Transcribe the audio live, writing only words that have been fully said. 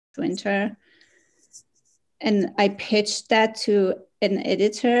winter. And I pitched that to an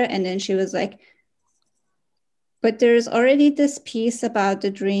editor, and then she was like, but there's already this piece about the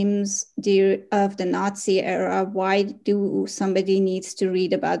dreams of the Nazi era. Why do somebody needs to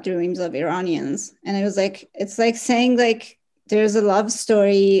read about dreams of Iranians? And I was like, it's like saying like there's a love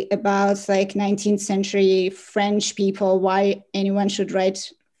story about like 19th century French people. Why anyone should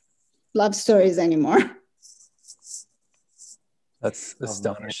write love stories anymore? That's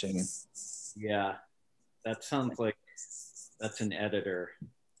astonishing. Yeah, that sounds like that's an editor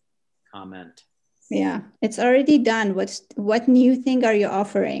comment. Yeah, it's already done. What new thing are you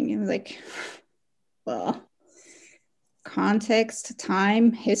offering? And like, well, context,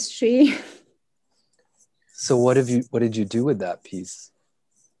 time, history. So what did you do with that piece?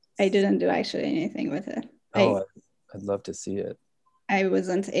 I didn't do actually anything with it. Oh, I'd love to see it. I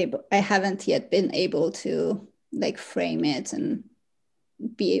haven't yet been able to like frame it and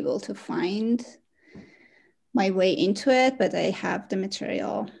be able to find my way into it, but I have the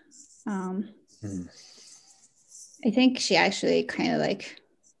material. I think she actually kind of like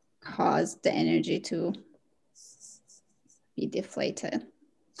caused the energy to be deflated.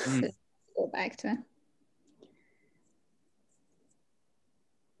 Go back to it.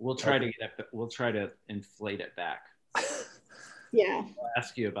 We'll try to get it. We'll try to inflate it back. Yeah. I'll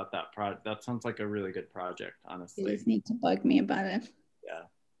ask you about that project. That sounds like a really good project, honestly. You just need to bug me about it. Yeah.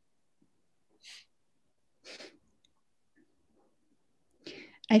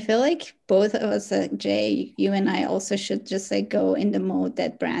 I feel like both of us, Jay, you and I also should just like go in the mode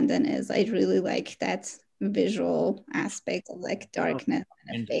that Brandon is. I really like that visual aspect of like darkness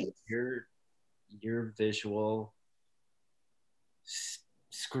and faith. Your visual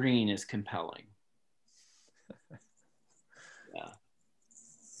screen is compelling. Yeah.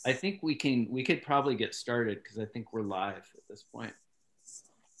 I think we could probably get started because I think we're live at this point.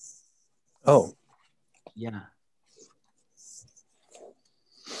 Oh. Yeah.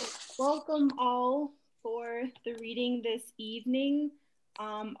 Welcome all for the reading this evening.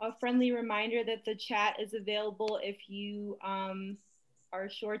 A friendly reminder that the chat is available if you are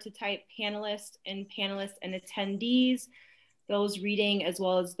sure to type panelists and attendees. Those reading as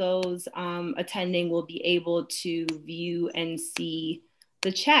well as those attending will be able to view and see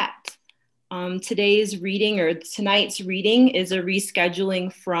the chat. Tonight's reading is a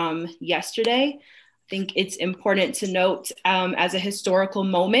rescheduling from yesterday. I think it's important to note as a historical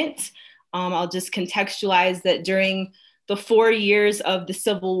moment, I'll just contextualize that during the 4 years of the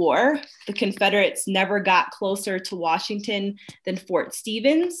Civil War, the Confederates never got closer to Washington than Fort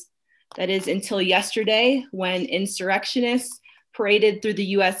Stevens. That is until yesterday when insurrectionists paraded through the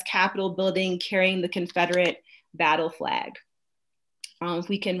US Capitol building carrying the Confederate battle flag. If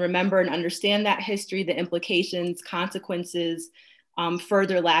we can remember and understand that history, the implications, consequences,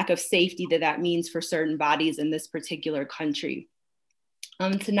 further lack of safety that means for certain bodies in this particular country.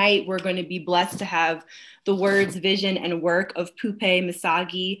 Tonight, we're going to be blessed to have the words, vision, and work of Pupe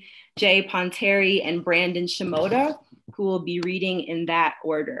Missaghi, Jay Ponteri, and Brandon Shimoda, who will be reading in that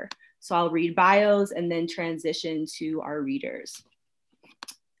order. So I'll read bios and then transition to our readers.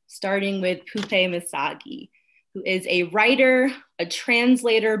 Starting with Pupe Missaghi, who is a writer, a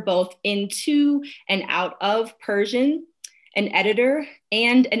translator, both into and out of Persian, an editor,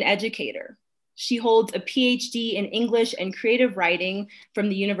 and an educator. She holds a PhD in English and creative writing from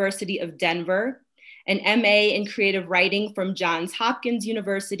the University of Denver, an MA in creative writing from Johns Hopkins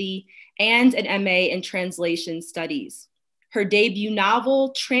University, and an MA in translation studies. Her debut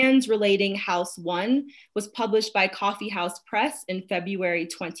novel, Transrelating House One, was published by Coffee House Press in February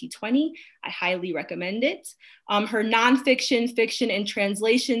 2020. I highly recommend it. Her nonfiction, fiction, and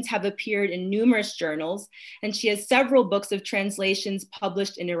translations have appeared in numerous journals, and she has several books of translations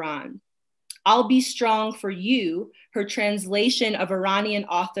published in Iran. I'll Be Strong for You, her translation of Iranian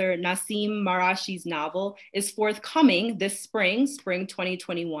author Nassim Marashi's novel, is forthcoming this spring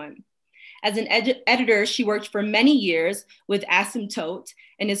 2021. As an editor, she worked for many years with Asymptote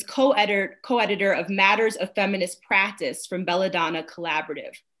and is co-editor of Matters of Feminist Practice from Belladonna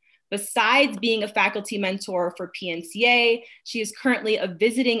Collaborative. Besides being a faculty mentor for PNCA, she is currently a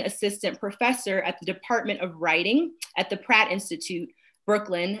visiting assistant professor at the Department of Writing at the Pratt Institute,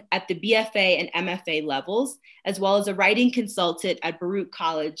 Brooklyn, at the BFA and MFA levels, as well as a writing consultant at Baruch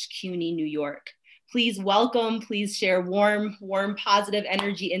College, CUNY, New York. Please share warm, positive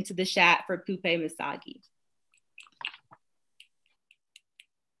energy into the chat for Pupe Missaghi.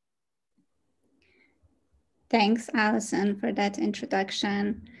 Thanks, Allison, for that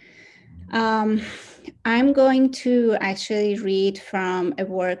introduction. I'm going to actually read from a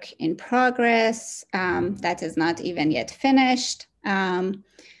work in progress that is not even yet finished.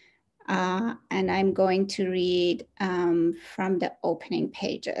 And I'm going to read from the opening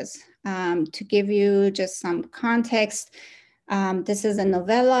pages. To give you just some context, this is a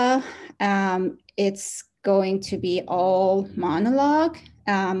novella. It's going to be all monologue,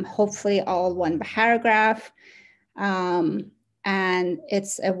 hopefully all one paragraph. And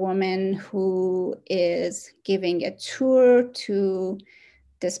it's a woman who is giving a tour to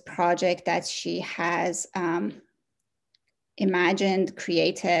this project that she has imagined,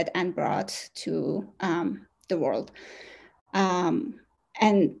 created, and brought to the world.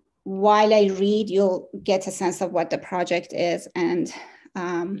 And while I read, you'll get a sense of what the project is and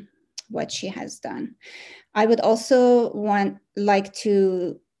what she has done. I would also like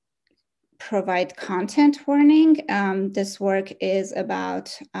to provide content warning. This work is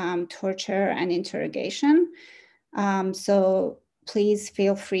about torture and interrogation. So please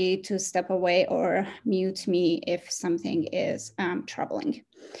feel free to step away or mute me if something is troubling.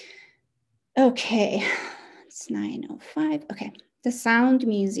 Okay, it's 9:05. Okay, the Sound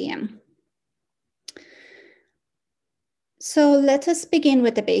Museum. So let us begin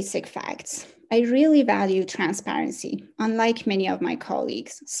with the basic facts. I really value transparency, unlike many of my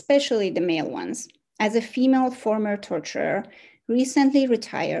colleagues, especially the male ones. As a female former torturer, recently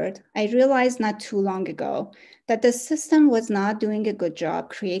retired, I realized not too long ago that the system was not doing a good job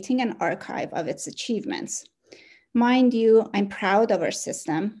creating an archive of its achievements. Mind you, I'm proud of our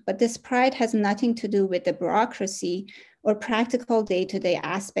system, but this pride has nothing to do with the bureaucracy or practical day-to-day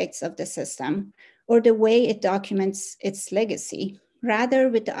aspects of the system, or the way it documents its legacy, rather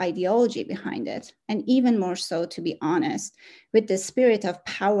with the ideology behind it, and even more so, to be honest, with the spirit of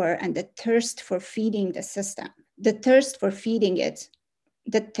power and the thirst for feeding the system, the thirst for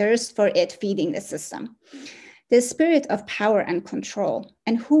it feeding the system. The spirit of power and control,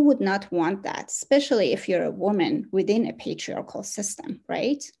 and who would not want that, especially if you're a woman within a patriarchal system,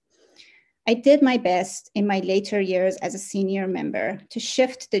 right? I did my best in my later years as a senior member to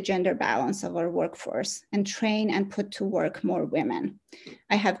shift the gender balance of our workforce and train and put to work more women.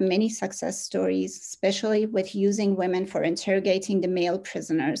 I have many success stories, especially with using women for interrogating the male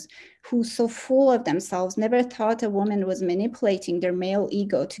prisoners who, so full of themselves, never thought a woman was manipulating their male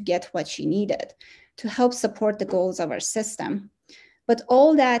ego to get what she needed, to help support the goals of our system. But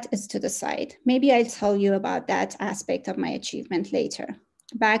all that is to the side. Maybe I'll tell you about that aspect of my achievement later.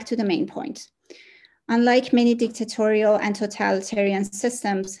 Back to the main point. Unlike many dictatorial and totalitarian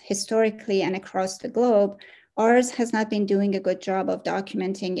systems historically and across the globe, ours has not been doing a good job of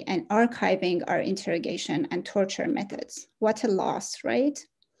documenting and archiving our interrogation and torture methods. What a loss, right?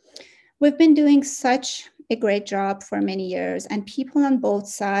 We've been doing such a great job for many years, and people on both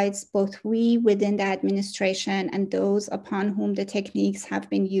sides, both we within the administration and those upon whom the techniques have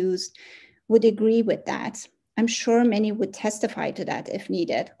been used, would agree with that. I'm sure many would testify to that if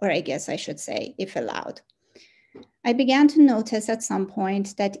needed, or I guess I should say, if allowed. I began to notice at some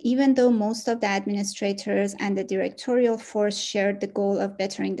point that even though most of the administrators and the directorial force shared the goal of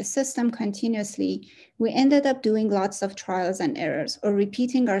bettering the system continuously, we ended up doing lots of trials and errors or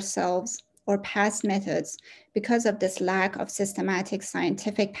repeating ourselves or past methods because of this lack of systematic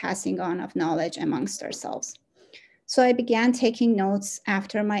scientific passing on of knowledge amongst ourselves. So I began taking notes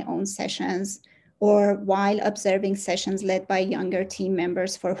after my own sessions or while observing sessions led by younger team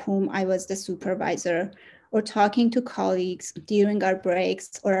members for whom I was the supervisor, or talking to colleagues during our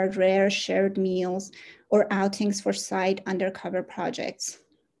breaks or our rare shared meals or outings for side undercover projects.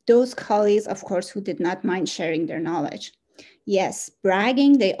 Those colleagues, of course, who did not mind sharing their knowledge. Yes,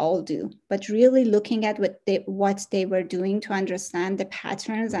 bragging they all do, but really looking at what they were doing to understand the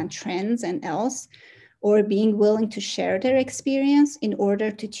patterns and trends and else, or being willing to share their experience in order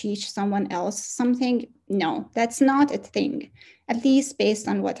to teach someone else something, no, that's not a thing, at least based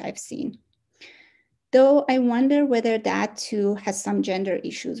on what I've seen. Though I wonder whether that too has some gender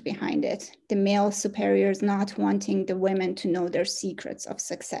issues behind it, the male superiors not wanting the women to know their secrets of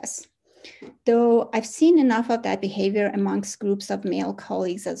success. Though I've seen enough of that behavior amongst groups of male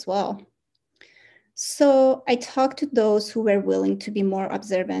colleagues as well. So I talked to those who were willing to be more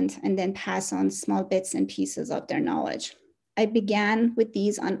observant and then pass on small bits and pieces of their knowledge. I began with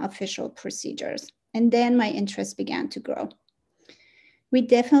these unofficial procedures, and then my interest began to grow. We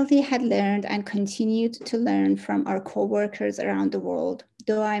definitely had learned and continued to learn from our coworkers around the world,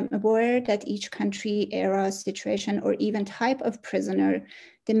 though I'm aware that each country, era, situation, or even type of prisoner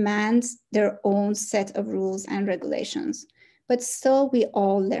demands their own set of rules and regulations. But still, we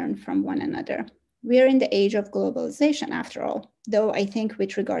all learn from one another. We are in the age of globalization, after all, though I think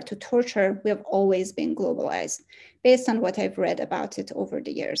with regard to torture, we have always been globalized, based on what I've read about it over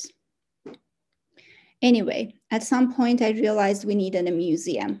the years. Anyway, at some point I realized we needed a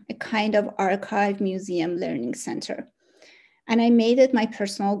museum, a kind of archive museum learning center. And I made it my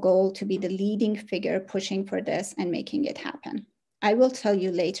personal goal to be the leading figure pushing for this and making it happen. I will tell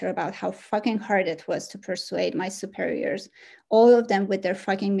you later about how fucking hard it was to persuade my superiors, all of them with their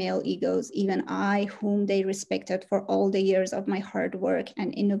fucking male egos, even I, whom they respected for all the years of my hard work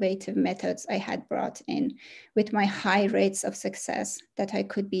and innovative methods I had brought in, with my high rates of success, that I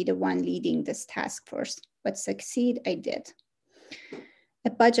could be the one leading this task force. But succeed I did.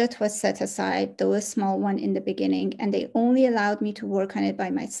 A budget was set aside, though a small one in the beginning, and they only allowed me to work on it by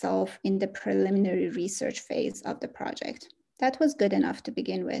myself in the preliminary research phase of the project. That was good enough to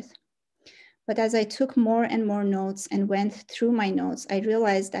begin with. But as I took more and more notes and went through my notes, I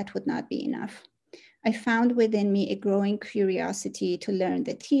realized that would not be enough. I found within me a growing curiosity to learn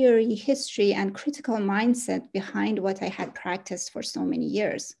the theory, history, and critical mindset behind what I had practiced for so many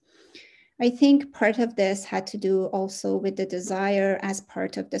years. I think part of this had to do also with the desire as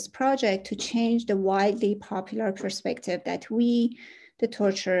part of this project to change the widely popular perspective that we, the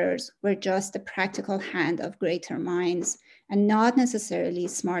torturers, were just the practical hand of greater minds and not necessarily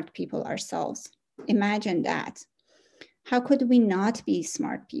smart people ourselves. Imagine that. How could we not be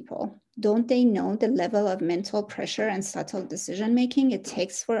smart people? Don't they know the level of mental pressure and subtle decision-making it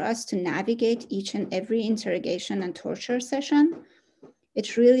takes for us to navigate each and every interrogation and torture session?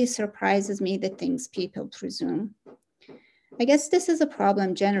 It really surprises me the things people presume. I guess this is a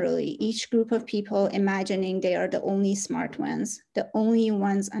problem generally, each group of people imagining they are the only smart ones, the only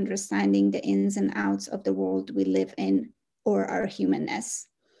ones understanding the ins and outs of the world we live in or our humanness.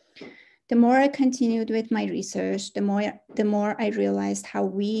 The more I continued with my research, the more I realized how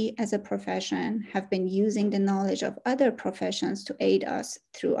we as a profession have been using the knowledge of other professions to aid us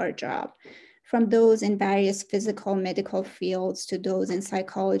through our job. From those in various physical medical fields to those in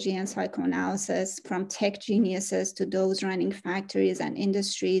psychology and psychoanalysis, from tech geniuses to those running factories and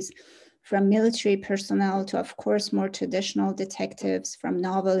industries, from military personnel to, of course, more traditional detectives, from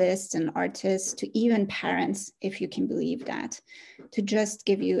novelists and artists to even parents, if you can believe that, to just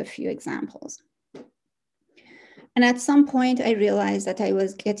give you a few examples. And at some point, I realized that I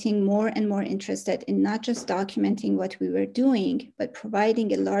was getting more and more interested in not just documenting what we were doing, but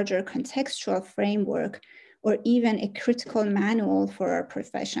providing a larger contextual framework or even a critical manual for our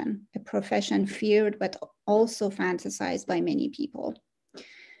profession, a profession feared but also fantasized by many people.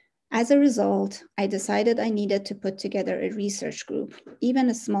 As a result, I decided I needed to put together a research group, even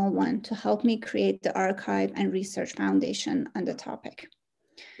a small one, to help me create the archive and research foundation on the topic.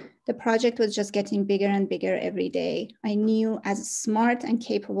 The project was just getting bigger and bigger every day. I knew, as smart and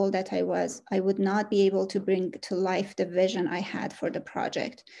capable that I was, I would not be able to bring to life the vision I had for the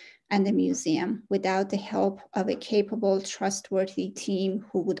project and the museum without the help of a capable, trustworthy team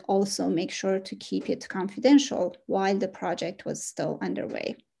who would also make sure to keep it confidential while the project was still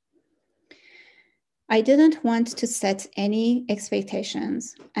underway. I didn't want to set any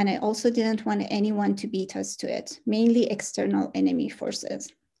expectations, and I also didn't want anyone to beat us to it, mainly external enemy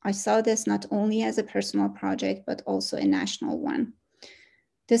forces. I saw this not only as a personal project, but also a national one.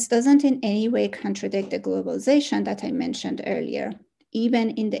 This doesn't in any way contradict the globalization that I mentioned earlier. Even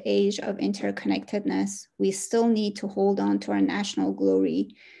in the age of interconnectedness, we still need to hold on to our national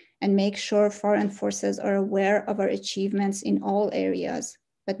glory and make sure foreign forces are aware of our achievements in all areas,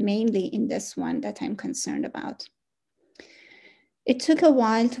 but mainly in this one that I'm concerned about. It took a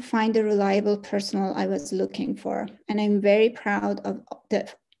while to find the reliable personnel I was looking for, and I'm very proud of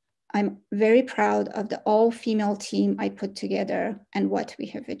the all-female team I put together and what we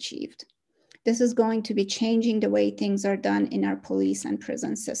have achieved. This is going to be changing the way things are done in our police and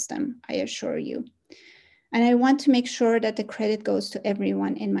prison system, I assure you. And I want to make sure that the credit goes to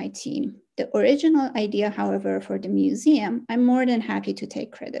everyone in my team. The original idea, however, for the museum, I'm more than happy to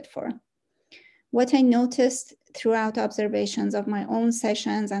take credit for. What I noticed throughout observations of my own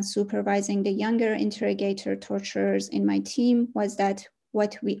sessions and supervising the younger interrogator torturers in my team was that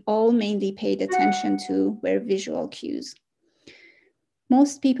what we all mainly paid attention to were visual cues.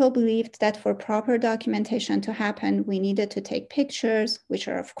 Most people believed that for proper documentation to happen, we needed to take pictures, which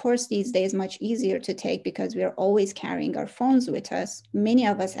are of course these days much easier to take because we are always carrying our phones with us, many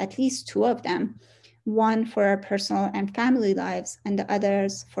of us, at least two of them, one for our personal and family lives and the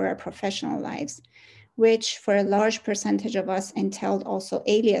others for our professional lives, which for a large percentage of us entailed also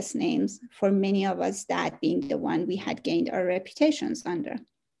alias names, for many of us that being the one we had gained our reputations under.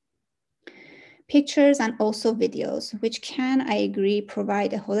 Pictures and also videos, which can, I agree,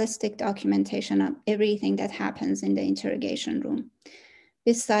 provide a holistic documentation of everything that happens in the interrogation room.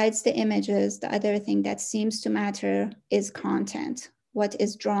 Besides the images, the other thing that seems to matter is content. What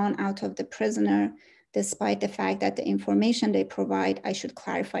is drawn out of the prisoner, despite the fact that the information they provide, I should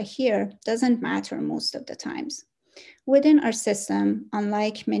clarify here, doesn't matter most of the times. Within our system,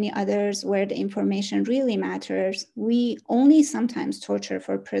 unlike many others where the information really matters, we only sometimes torture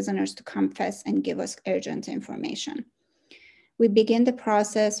for prisoners to confess and give us urgent information. We begin the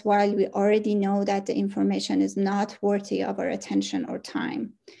process while we already know that the information is not worthy of our attention or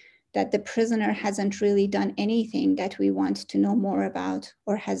time, that the prisoner hasn't really done anything that we want to know more about,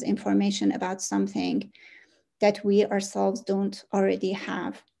 or has information about something that we ourselves don't already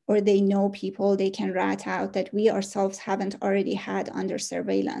have, or they know people they can rat out that we ourselves haven't already had under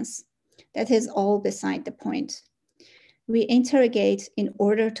surveillance. That is all beside the point. We interrogate in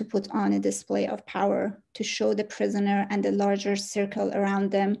order to put on a display of power, to show the prisoner and the larger circle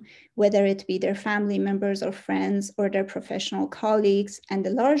around them, whether it be their family members or friends or their professional colleagues, and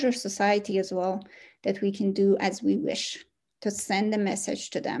the larger society as well, that we can do as we wish, to send a message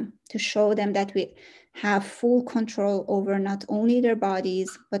to them, to show them that we have full control over not only their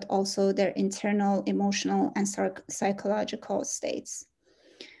bodies, but also their internal, emotional, and psychological states.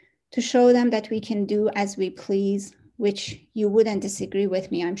 To show them that we can do as we please, which you wouldn't disagree with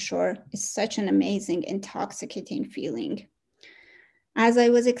me, I'm sure, is such an amazing, intoxicating feeling. As I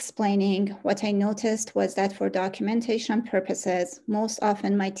was explaining, what I noticed was that for documentation purposes, most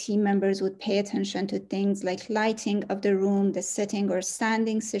often my team members would pay attention to things like lighting of the room, the sitting or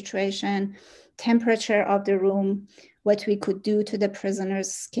standing situation, temperature of the room, what we could do to the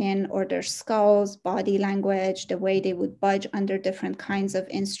prisoner's skin or their skulls, body language, the way they would budge under different kinds of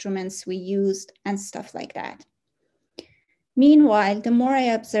instruments we used, and stuff like that. Meanwhile, the more I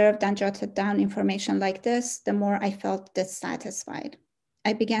observed and jotted down information like this, the more I felt dissatisfied.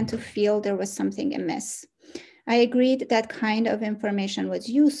 I began to feel there was something amiss. I agreed that kind of information was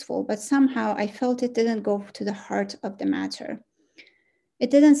useful, but somehow I felt it didn't go to the heart of the matter. It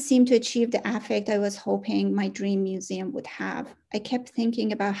didn't seem to achieve the effect I was hoping my dream museum would have. I kept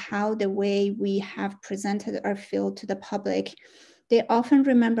thinking about how the way we have presented our field to the public, they often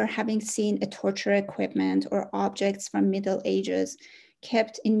remember having seen a torture equipment or objects from Middle Ages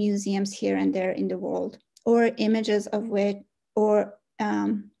kept in museums here and there in the world, or images of which,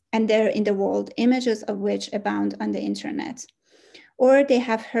 images of which abound on the internet. Or they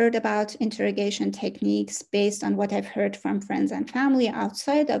have heard about interrogation techniques based on what I've heard from friends and family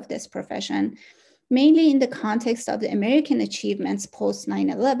outside of this profession, mainly in the context of the American achievements post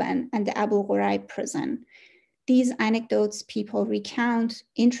 9/11 and the Abu Ghraib prison. These anecdotes people recount,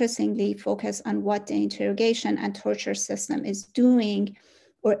 interestingly, focus on what the interrogation and torture system is doing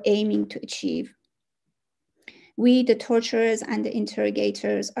or aiming to achieve. We, the torturers and the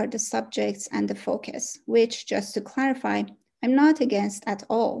interrogators, are the subjects and the focus, which, just to clarify, I'm not against at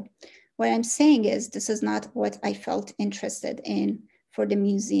all. What I'm saying is this is not what I felt interested in for the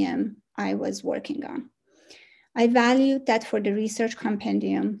museum I was working on. I valued that for the research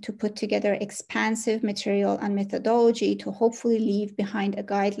compendium to put together expansive material and methodology to hopefully leave behind a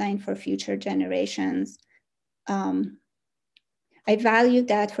guideline for future generations. I valued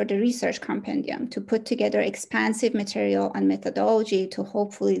that for the research compendium to put together expansive material and methodology to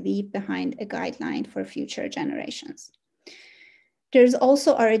hopefully leave behind a guideline for future generations. There's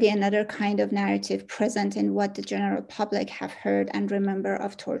also already another kind of narrative present in what the general public have heard and remember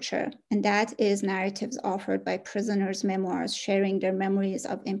of torture, and that is narratives offered by prisoners' memoirs sharing their memories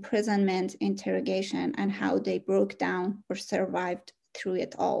of imprisonment, interrogation, and how they broke down or survived through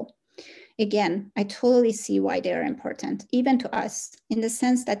it all. Again, I totally see why they are important, even to us, in the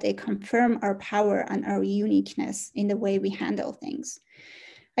sense that they confirm our power and our uniqueness in the way we handle things.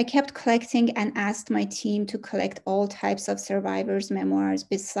 I kept collecting and asked my team to collect all types of survivors' memoirs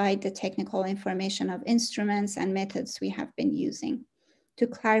beside the technical information of instruments and methods we have been using. To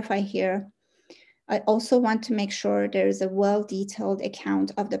clarify here, I also want to make sure there is a well-detailed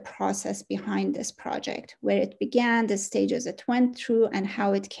account of the process behind this project, where it began, the stages it went through, and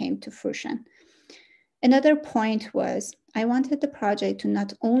how it came to fruition. Another point was I wanted the project to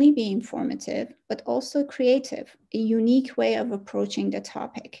not only be informative, but also creative, a unique way of approaching the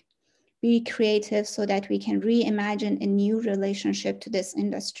topic. Be creative so that we can reimagine a new relationship to this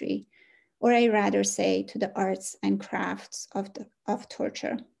industry, or I rather say to the arts and crafts of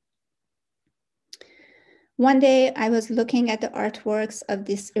torture. One day I was looking at the artworks of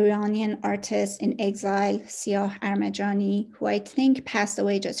this Iranian artist in exile, Siah Armajani, who I think passed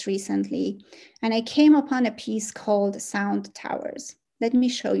away just recently, and I came upon a piece called Sound Towers. Let me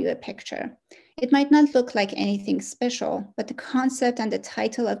show you a picture. It might not look like anything special, but the concept and the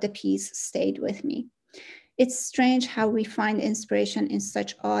title of the piece stayed with me. It's strange how we find inspiration in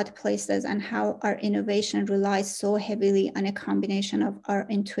such odd places and how our innovation relies so heavily on a combination of our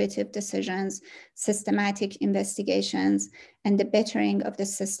intuitive decisions, systematic investigations, and the bettering of the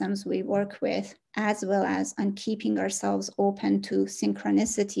systems we work with, as well as on keeping ourselves open to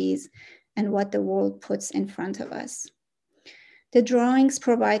synchronicities and what the world puts in front of us. The drawings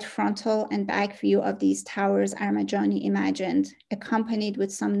provide frontal and back view of these towers Armajani imagined, accompanied with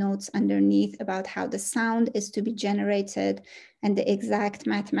some notes underneath about how the sound is to be generated and the exact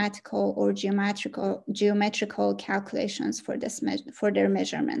mathematical or geometrical calculations for their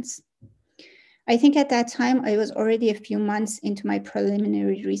measurements. I think at that time I was already a few months into my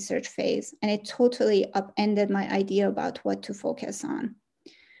preliminary research phase, and it totally upended my idea about what to focus on.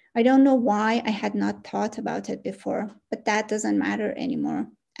 I don't know why I had not thought about it before, but that doesn't matter anymore.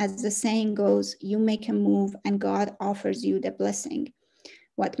 As the saying goes, you make a move and God offers you the blessing.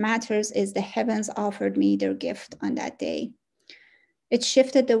 What matters is the heavens offered me their gift on that day. It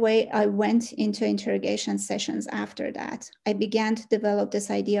shifted the way I went into interrogation sessions after that. I began to develop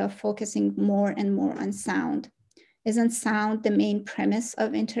this idea of focusing more and more on sound. Isn't sound the main premise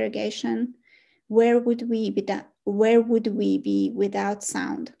of interrogation? Where would we be without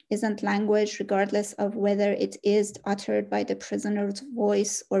sound? Isn't language, regardless of whether it is uttered by the prisoner's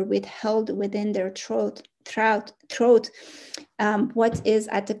voice or withheld within their throat, what is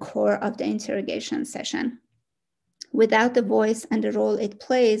at the core of the interrogation session? Without the voice and the role it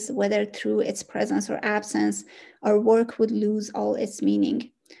plays, whether through its presence or absence, our work would lose all its meaning.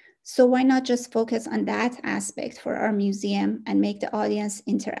 So why not just focus on that aspect for our museum and make the audience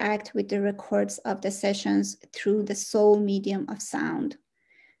interact with the records of the sessions through the sole medium of sound?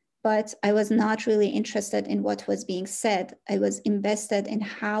 But I was not really interested in what was being said. I was invested in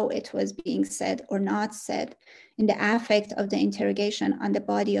how it was being said or not said, in the affect of the interrogation on the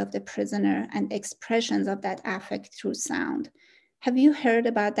body of the prisoner and expressions of that affect through sound. Have you heard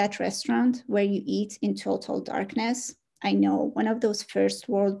about that restaurant where you eat in total darkness? I know, one of those first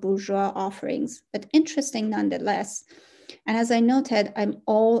world bourgeois offerings, but interesting nonetheless. And as I noted, I'm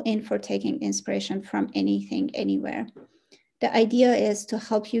all in for taking inspiration from anything, anywhere. The idea is to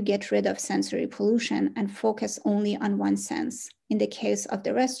help you get rid of sensory pollution and focus only on one sense. In the case of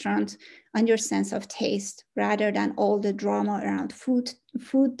the restaurant, on your sense of taste, rather than all the drama around food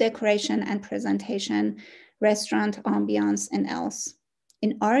decoration and presentation, restaurant ambiance, and else.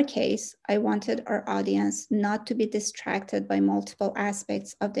 In our case, I wanted our audience not to be distracted by multiple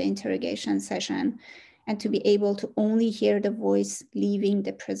aspects of the interrogation session and to be able to only hear the voice leaving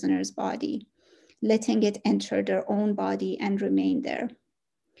the prisoner's body, letting it enter their own body and remain there.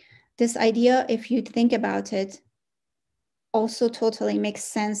 This idea, if you think about it, also totally makes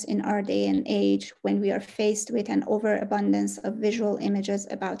sense in our day and age when we are faced with an overabundance of visual images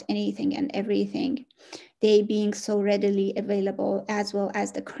about anything and everything, they being so readily available, as well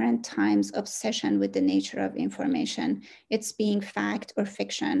as the current time's obsession with the nature of information, its being fact or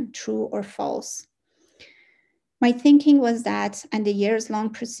fiction, true or false. My thinking was that, and the years-long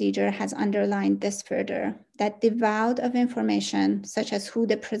procedure has underlined this further, that devoid of information, such as who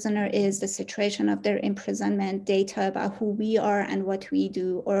the prisoner is, the situation of their imprisonment, data about who we are and what we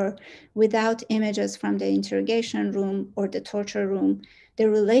do, or without images from the interrogation room or the torture room, the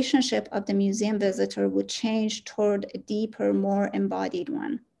relationship of the museum visitor would change toward a deeper, more embodied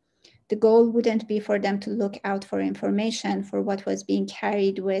one. The goal wouldn't be for them to look out for information for what was being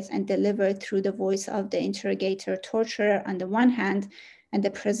carried with and delivered through the voice of the interrogator torturer on the one hand and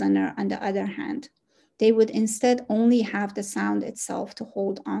the prisoner on the other hand. They would instead only have the sound itself to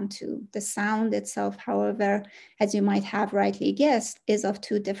hold on to. The sound itself, however, as you might have rightly guessed, is of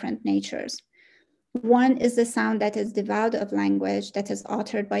two different natures. One is the sound that is devoid of language, that is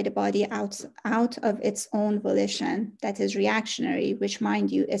uttered by the body out of its own volition, that is reactionary, which, mind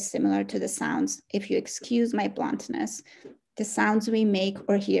you, is similar to the sounds, if you excuse my bluntness, the sounds we make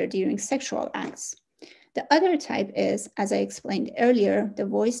or hear during sexual acts. The other type is, as I explained earlier, the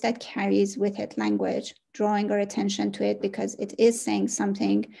voice that carries with it language, drawing our attention to it because it is saying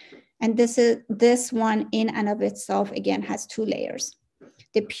something. And this one in and of itself, again, has two layers.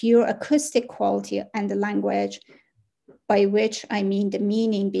 The pure acoustic quality and the language, by which I mean the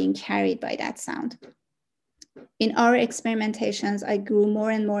meaning being carried by that sound. In our experimentations, I grew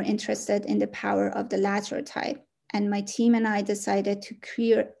more and more interested in the power of the latter type, and my team and I decided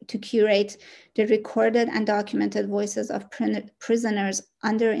to curate the recorded and documented voices of prisoners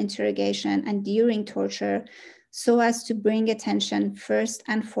under interrogation and during torture, so as to bring attention first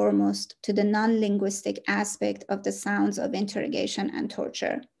and foremost to the non-linguistic aspect of the sounds of interrogation and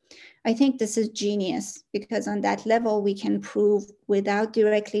torture. I think this is genius, because on that level, we can prove, without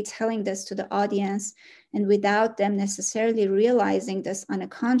directly telling this to the audience and without them necessarily realizing this on a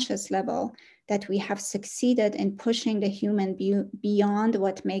conscious level, that we have succeeded in pushing the human beyond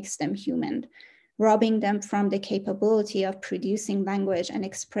what makes them human, robbing them from the capability of producing language and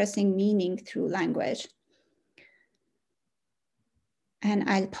expressing meaning through language. And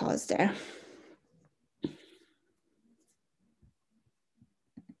I'll pause there.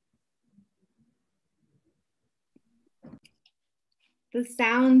 The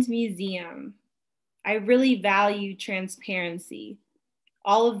Sound Museum. I really value transparency.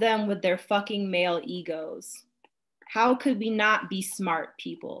 All of them with their fucking male egos. How could we not be smart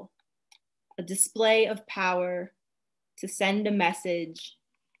people? A display of power, to send a message,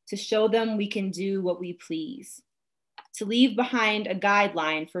 to show them we can do what we please, to leave behind a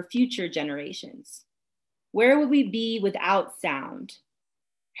guideline for future generations. Where would we be without sound?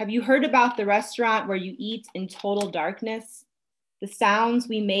 Have you heard about the restaurant where you eat in total darkness? The sounds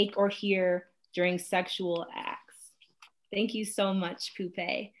we make or hear during sexual acts. Thank you so much,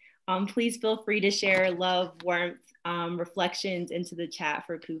 Poupée. Please feel free to share love, warmth, reflections into the chat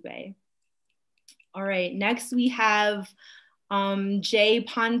for Poupée. All right, next we have Jay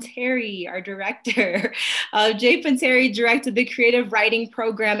Ponteri, our director. Jay Ponteri directed the creative writing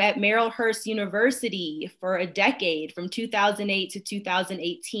program at Marylhurst University for a decade, from 2008 to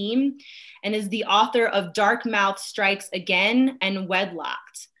 2018, and is the author of Dark Mouth Strikes Again and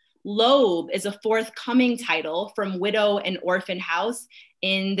Wedlocked. Lobe is a forthcoming title from Widow and Orphan House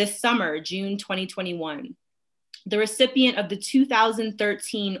in this summer, June 2021. The recipient of the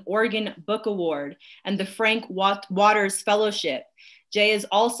 2013 Oregon Book Award and the Frank Waters Fellowship, Jay is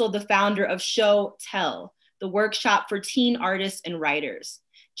also the founder of Show Tell, the workshop for teen artists and writers.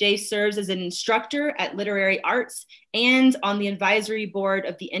 Jay serves as an instructor at Literary Arts and on the advisory board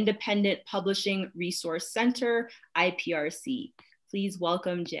of the Independent Publishing Resource Center, IPRC. Please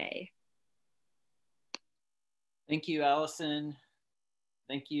welcome Jay. Thank you, Allison.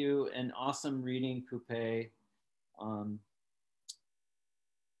 Thank you, and awesome reading, Poupée.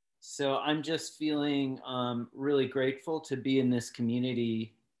 So I'm just feeling really grateful to be in this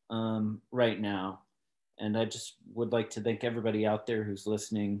community right now. And I just would like to thank everybody out there who's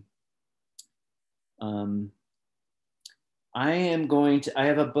listening. I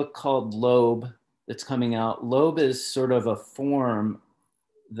have a book called Lobe that's coming out. Lobe is sort of a form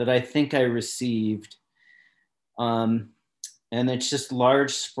that I think I received. And it's just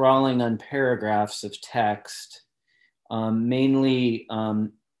large, sprawling on paragraphs of text. Mainly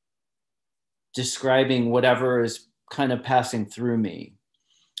describing whatever is kind of passing through me.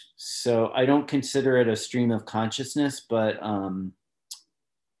 So I don't consider it a stream of consciousness, but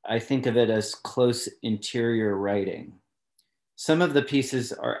I think of it as close interior writing. Some of the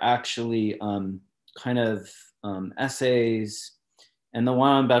pieces are actually kind of essays, and the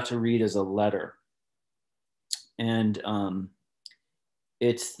one I'm about to read is a letter. And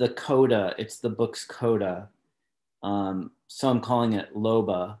it's the coda, it's the book's coda. So I'm calling it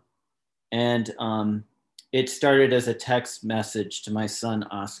Loba. And it started as a text message to my son,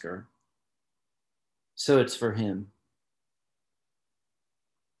 Oscar. So it's for him.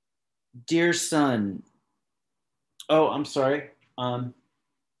 Dear son, oh, I'm sorry. I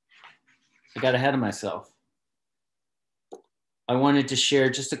got ahead of myself. I wanted to share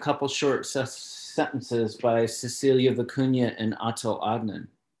just a couple short sentences by Cecilia Vicuña and Atul Adnan.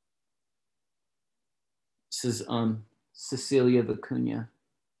 This is Cecilia Vicuña.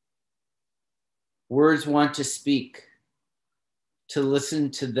 Words want to speak. To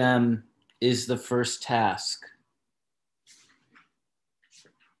listen to them is the first task.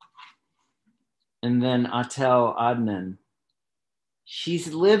 And then Atul Adnan.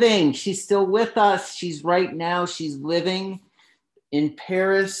 She's living. She's still with us. She's right now. She's living in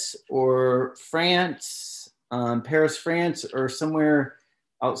Paris or France, Paris, France, or somewhere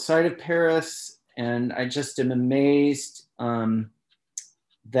outside of Paris. And I just am amazed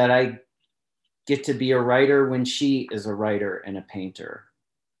that I get to be a writer when she is a writer and a painter.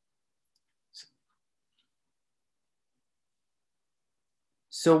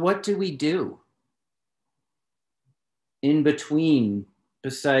 So what do we do in between,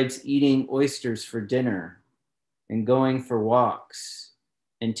 besides eating oysters for dinner and going for walks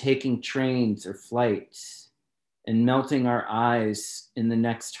and taking trains or flights and melting our eyes in the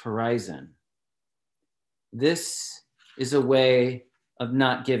next horizon? This is a way of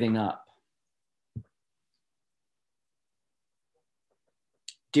not giving up.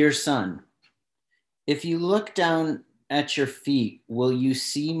 Dear son, if you look down at your feet, will you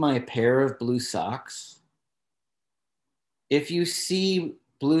see my pair of blue socks? If you see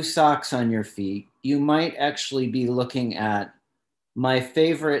blue socks on your feet, you might actually be looking at my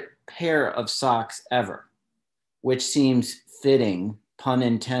favorite pair of socks ever, which seems fitting, pun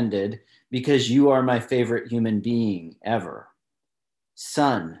intended, because you are my favorite human being ever.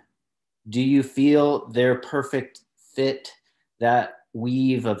 Son, do you feel their perfect fit, that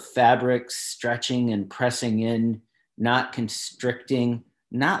weave of fabrics stretching and pressing in, not constricting,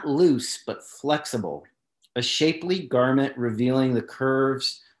 not loose, but flexible, a shapely garment revealing the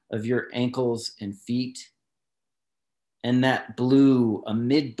curves of your ankles and feet? And that blue, a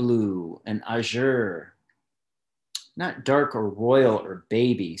mid blue, an azure, not dark or royal or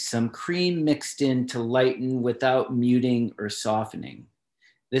baby, some cream mixed in to lighten without muting or softening.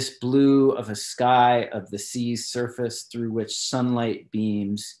 This blue of a sky of the sea's surface through which sunlight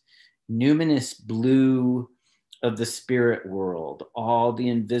beams, numinous blue of the spirit world, all the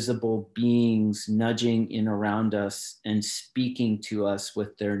invisible beings nudging in around us and speaking to us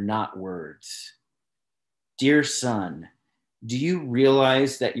with their not words. Dear son, do you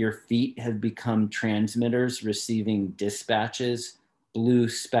realize that your feet have become transmitters receiving dispatches, blue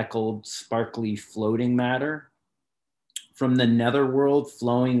speckled, sparkly floating matter from the netherworld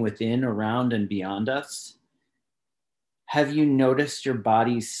flowing within, around, and beyond us? Have you noticed your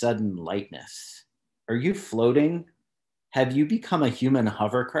body's sudden lightness? Are you floating? Have you become a human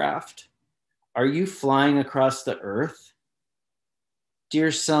hovercraft? Are you flying across the earth?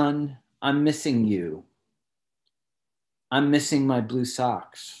 Dear son, I'm missing you. I'm missing my blue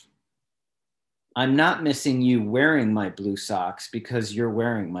socks. I'm not missing you wearing my blue socks because you're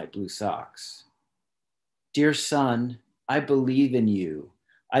wearing my blue socks. Dear son, I believe in you.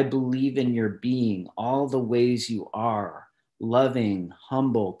 I believe in your being, all the ways you are, loving,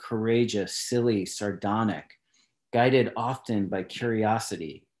 humble, courageous, silly, sardonic, guided often by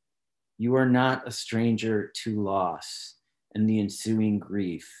curiosity. You are not a stranger to loss and the ensuing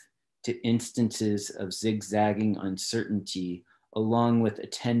grief, to instances of zigzagging uncertainty, along with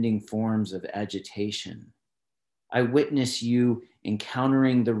attending forms of agitation. I witness you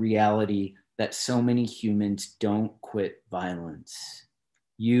encountering the reality that so many humans don't quit violence.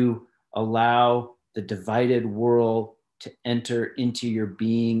 You allow the divided world to enter into your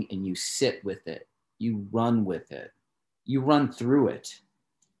being and you sit with it. You run with it. You run through it.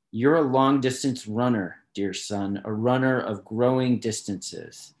 You're a long distance runner, dear son, a runner of growing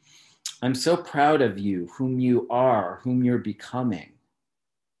distances. I'm so proud of you, whom you are, whom you're becoming.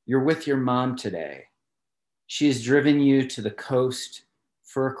 You're with your mom today. She has driven you to the coast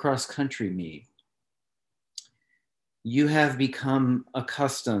for a cross-country meet. You have become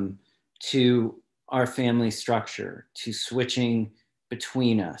accustomed to our family structure, to switching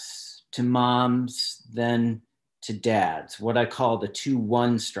between us, to moms, then to dads, what I call the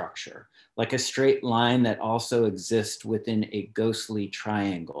 2-1 structure, like a straight line that also exists within a ghostly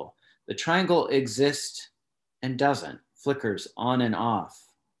triangle. The triangle exists and doesn't, flickers on and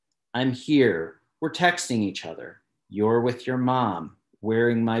off. I'm here, we're texting each other. You're with your mom,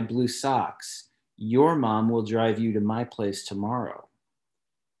 wearing my blue socks. Your mom will drive you to my place tomorrow.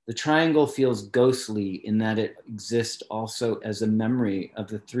 The triangle feels ghostly in that it exists also as a memory of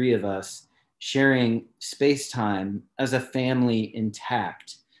the three of us sharing space-time as a family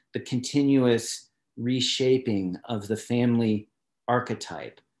intact, the continuous reshaping of the family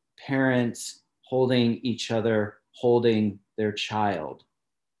archetype, parents holding each other, holding their child,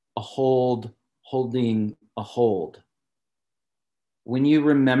 a hold, holding a hold. When you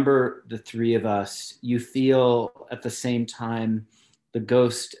remember the three of us, you feel at the same time the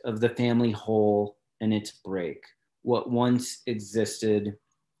ghost of the family whole and its break, what once existed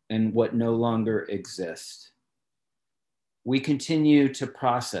and what no longer exists. We continue to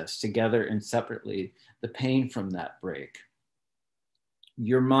process together and separately the pain from that break.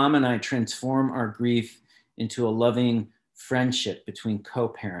 Your mom and I transform our grief into a loving friendship between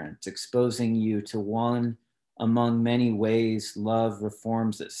co-parents, exposing you to one among many ways love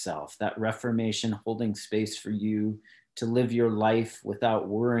reforms itself, that reformation holding space for you to live your life without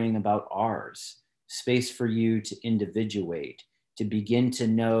worrying about ours, space for you to individuate, to begin to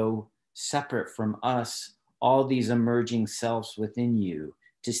know, separate from us, all these emerging selves within you,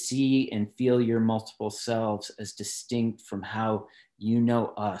 to see and feel your multiple selves as distinct from how you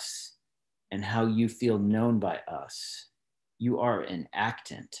know us and how you feel known by us. You are an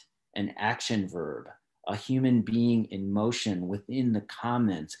actant, an action verb, a human being in motion within the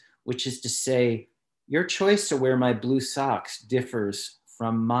comments, which is to say, your choice to wear my blue socks differs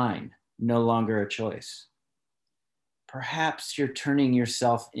from mine, no longer a choice. Perhaps you're turning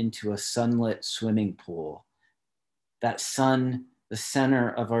yourself into a sunlit swimming pool. That sun, the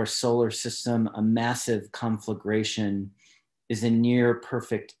center of our solar system, a massive conflagration, is a near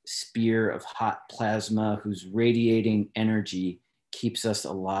perfect spear of hot plasma whose radiating energy keeps us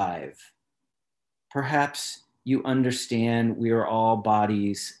alive. Perhaps you understand we are all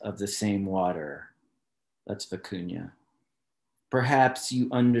bodies of the same water. That's Vicuña. Perhaps you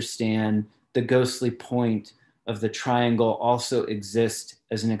understand the ghostly point of the triangle also exists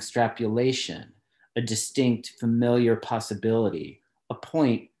as an extrapolation, a distinct, familiar possibility, a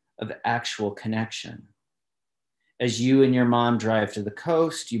point of actual connection. As you and your mom drive to the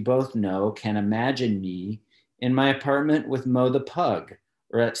coast, you both can imagine me in my apartment with Mo the pug,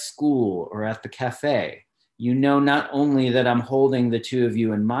 or at school, or at the cafe. You know not only that I'm holding the two of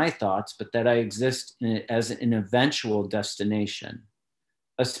you in my thoughts, but that I exist as an eventual destination,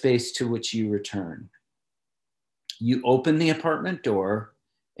 a space to which you return. You open the apartment door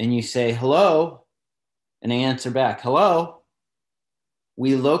and you say, hello, and I answer back, hello.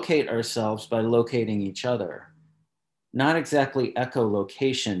 We locate ourselves by locating each other. Not exactly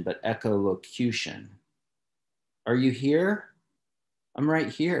echolocation, but echolocution. Are you here? I'm right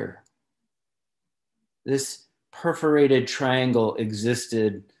here. This perforated triangle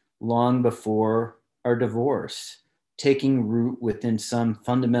existed long before our divorce, taking root within some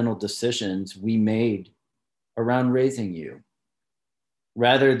fundamental decisions we made around raising you.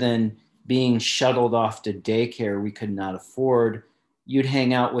 Rather than being shuttled off to daycare we could not afford, you'd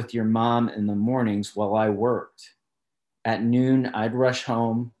hang out with your mom in the mornings while I worked. At noon, I'd rush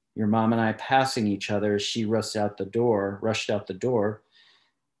home, your mom and I passing each other as she rushed out the door.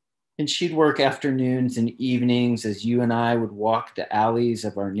 And she'd work afternoons and evenings as you and I would walk the alleys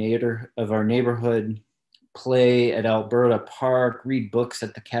of our neighborhood, play at Alberta Park, read books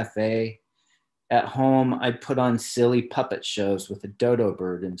at the cafe. At home, I'd put on silly puppet shows with a dodo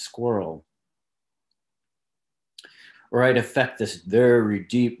bird and squirrel. Or I'd affect this very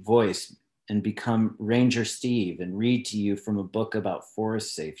deep voice and become Ranger Steve and read to you from a book about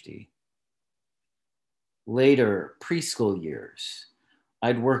forest safety. Later, preschool years,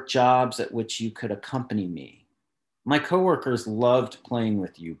 I'd work jobs at which you could accompany me. My coworkers loved playing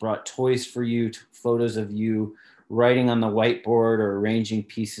with you, brought toys for you, photos of you writing on the whiteboard or arranging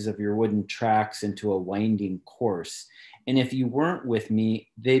pieces of your wooden tracks into a winding course. And if you weren't with me,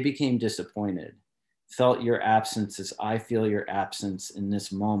 they became disappointed, felt your absence as I feel your absence in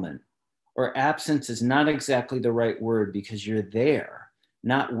this moment. Or absence is not exactly the right word because you're there,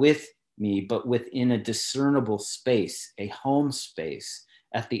 not with me, but within a discernible space, a home space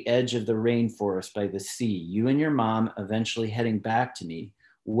at the edge of the rainforest by the sea. You and your mom eventually heading back to me,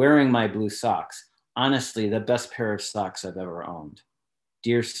 wearing my blue socks. Honestly, the best pair of socks I've ever owned.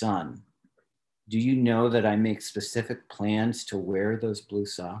 Dear son, do you know that I make specific plans to wear those blue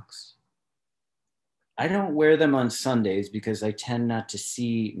socks? I don't wear them on Sundays because I tend not to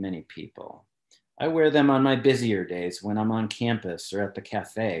see many people. I wear them on my busier days when I'm on campus or at the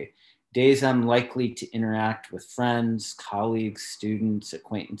cafe, days I'm likely to interact with friends, colleagues, students,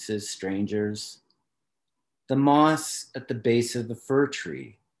 acquaintances, strangers. The moss at the base of the fir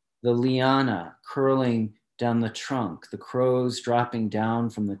tree, the liana curling down the trunk, the crows dropping down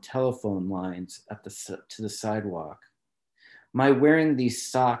from the telephone lines to the sidewalk. My wearing these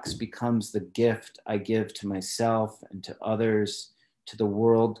socks becomes the gift I give to myself and to others, to the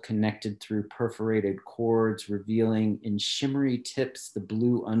world connected through perforated cords, revealing in shimmery tips the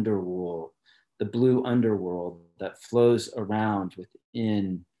blue underworld that flows around,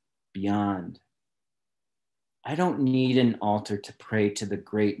 within, beyond. I don't need an altar to pray to the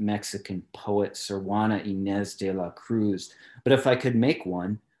great Mexican poet Sor Juana Inés de la Cruz, but if I could make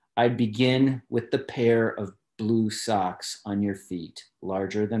one, I'd begin with the pair of blue socks on your feet,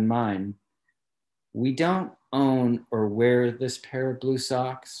 larger than mine. We don't own or wear this pair of blue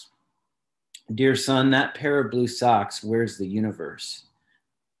socks. Dear son, that pair of blue socks wears the universe.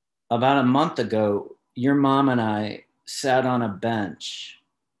 About a month ago, your mom and I sat on a bench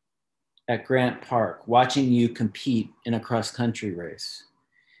at Grant Park watching you compete in a cross-country race.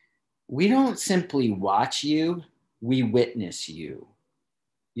 We don't simply watch you, we witness you.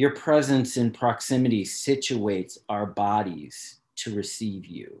 Your presence in proximity situates our bodies to receive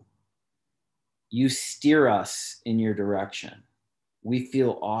you. You steer us in your direction. We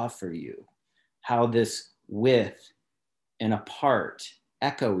feel awe for you, how this with and apart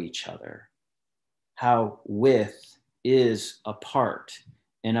echo each other, how with is apart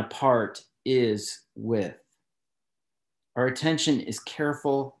and apart is with. Our attention is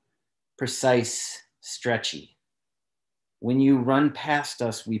careful, precise, stretchy. When you run past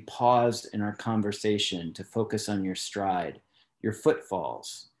us, we pause in our conversation to focus on your stride, your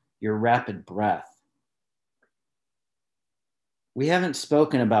footfalls, your rapid breath. We haven't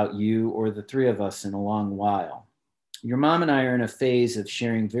spoken about you or the three of us in a long while. Your mom and I are in a phase of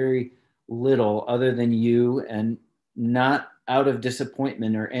sharing very little other than you, and not out of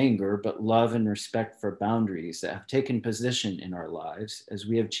disappointment or anger, but love and respect for boundaries that have taken position in our lives as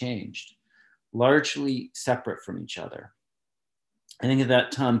we have changed, largely separate from each other. I think of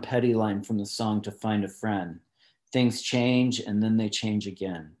that Tom Petty line from the song To Find a Friend. Things change and then they change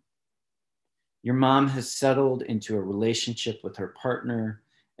again. Your mom has settled into a relationship with her partner,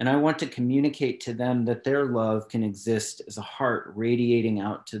 and I want to communicate to them that their love can exist as a heart radiating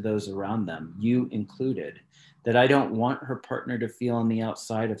out to those around them, you included, that I don't want her partner to feel on the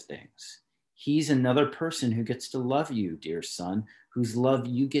outside of things. He's another person who gets to love you, dear son, whose love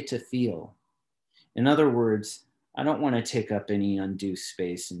you get to feel. In other words, I don't want to take up any undue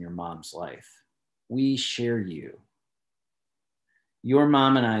space in your mom's life. We share you. Your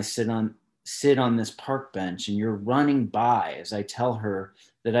mom and I sit on this park bench, and you're running by as I tell her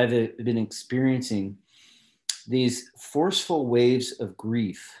that I've been experiencing these forceful waves of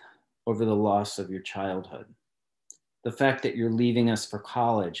grief over the loss of your childhood. The fact that you're leaving us for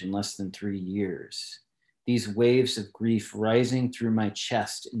college in less than 3 years. These waves of grief rising through my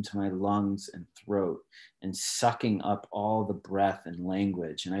chest into my lungs and throat and sucking up all the breath and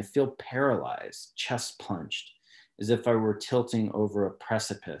language. And I feel paralyzed, chest punched, as if I were tilting over a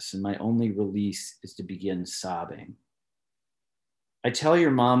precipice, and my only release is to begin sobbing. I tell your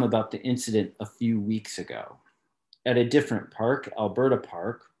mom about the incident a few weeks ago at a different park, Alberta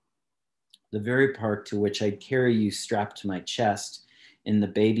Park, the very park to which I'd carry you strapped to my chest in the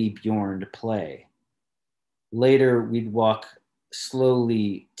baby Bjorn to play. Later, we'd walk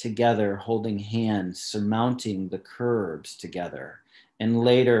slowly together, holding hands, surmounting the curbs together. And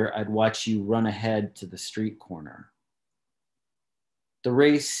later, I'd watch you run ahead to the street corner. The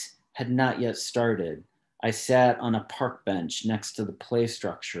race had not yet started. I sat on a park bench next to the play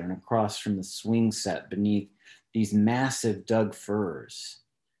structure and across from the swing set beneath these massive Doug firs.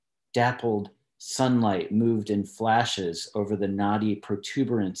 Dappled sunlight moved in flashes over the knotty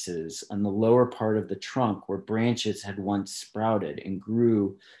protuberances on the lower part of the trunk where branches had once sprouted and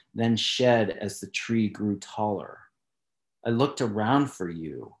grew, then shed as the tree grew taller. I looked around for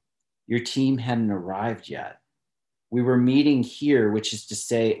you. Your team hadn't arrived yet. We were meeting here, which is to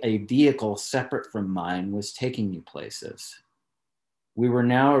say a vehicle separate from mine was taking you places. We were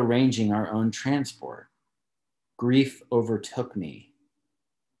now arranging our own transport. Grief overtook me.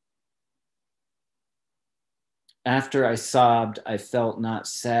 After I sobbed, I felt not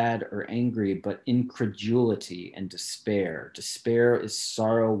sad or angry, but incredulity and despair. Despair is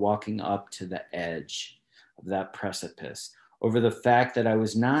sorrow walking up to the edge of that precipice over the fact that I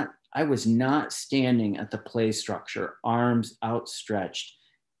was not standing at the play structure, arms outstretched,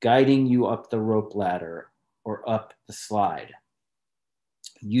 guiding you up the rope ladder or up the slide.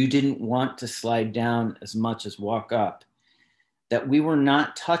 You didn't want to slide down as much as walk up. That we were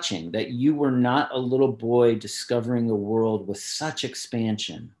not touching, that you were not a little boy discovering the world with such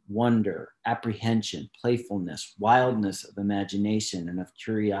expansion, wonder, apprehension, playfulness, wildness of imagination and of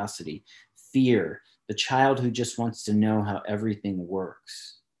curiosity, fear, the child who just wants to know how everything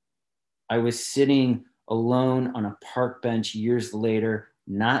works. I was sitting alone on a park bench years later,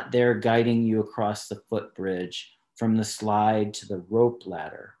 not there guiding you across the footbridge from the slide to the rope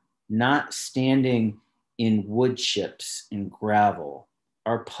ladder, not standing in wood chips and gravel,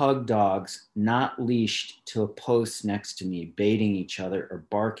 our pug dogs not leashed to a post next to me, baiting each other or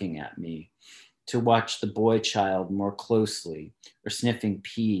barking at me, to watch the boy child more closely or sniffing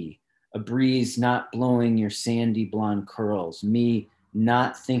pee, a breeze not blowing your sandy blonde curls, me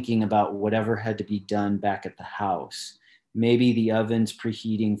not thinking about whatever had to be done back at the house, maybe the ovens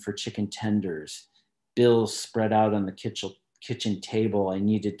preheating for chicken tenders, bills spread out on the kitchen table I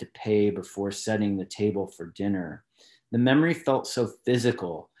needed to pay before setting the table for dinner. The memory felt so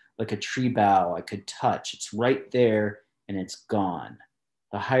physical, like a tree bough I could touch. It's right there and it's gone.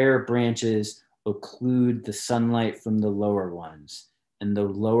 The higher branches occlude the sunlight from the lower ones, and the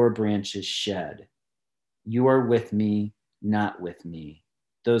lower branches shed. You are with me, not with me.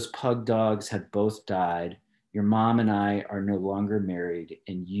 Those pug dogs have both died. Your mom and I are no longer married,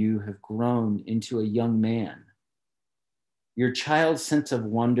 and you have grown into a young man. Your child's sense of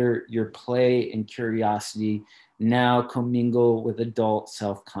wonder, your play and curiosity now commingle with adult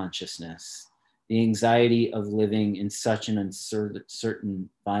self-consciousness, the anxiety of living in such an uncertain,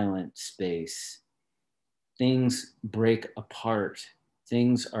 violent space. Things break apart.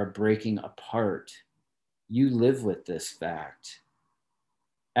 Things are breaking apart. You live with this fact.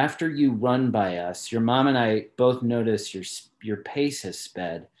 After you run by us, your mom and I both notice your pace has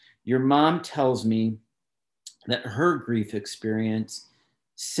sped. Your mom tells me that her grief experience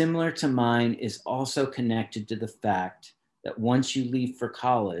similar to mine, is also connected to the fact that once you leave for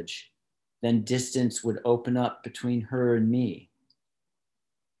college, then distance would open up between her and me.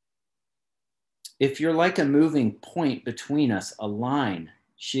 If you're like a moving point between us, a line,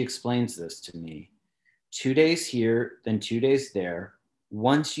 she explains this to me. 2 days here, then 2 days there.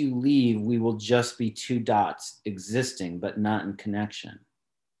 Once you leave, we will just be two dots existing, but not in connection.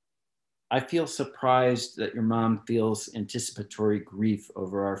 I feel surprised that your mom feels anticipatory grief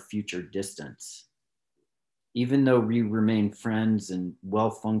over our future distance. Even though we remain friends and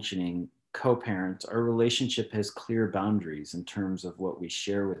well-functioning co-parents, our relationship has clear boundaries in terms of what we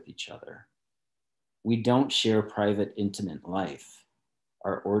share with each other. We don't share private, intimate life.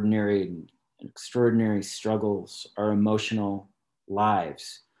 Our ordinary and extraordinary struggles, our emotional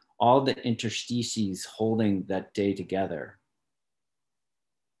lives, all the interstices holding that day together.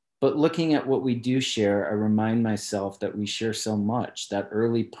 But looking at what we do share, I remind myself that we share so much. That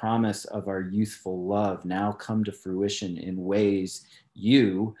early promise of our youthful love now come to fruition in ways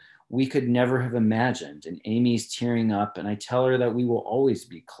we could never have imagined. And Amy's tearing up, and I tell her that we will always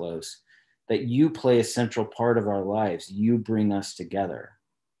be close, that you play a central part of our lives. You bring us together.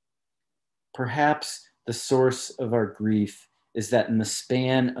 Perhaps the source of our grief is that in the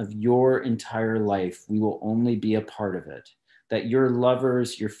span of your entire life, we will only be a part of it. That your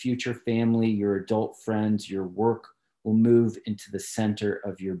lovers, your future family, your adult friends, your work will move into the center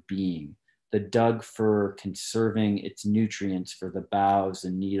of your being. The Doug fir conserving its nutrients for the boughs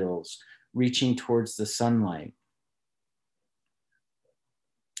and needles, reaching towards the sunlight.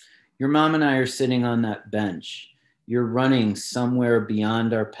 Your mom and I are sitting on that bench. You're running somewhere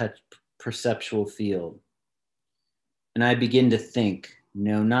beyond our perceptual field. And I begin to think,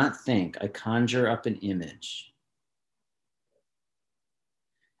 no, not think, I conjure up an image.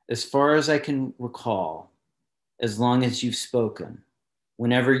 As far as I can recall, as long as you've spoken,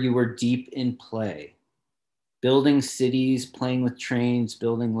 whenever you were deep in play, building cities, playing with trains,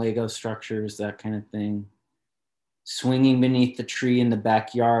 building Lego structures, that kind of thing, swinging beneath the tree in the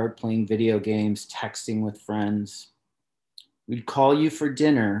backyard, playing video games, texting with friends. We'd call you for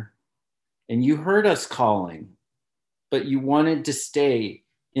dinner, and you heard us calling, but you wanted to stay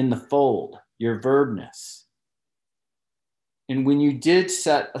in the fold, your verbness. And when you did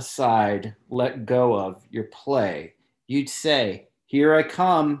set aside, let go of your play, you'd say, here I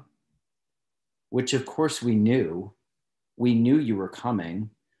come, which of course we knew. We knew you were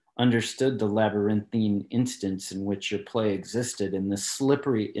coming, understood the labyrinthine instance in which your play existed and the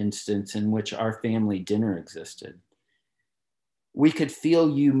slippery instance in which our family dinner existed. We could feel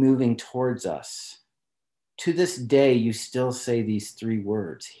you moving towards us. To this day, you still say these three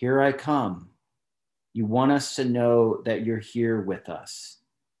words, here I come. You want us to know that you're here with us.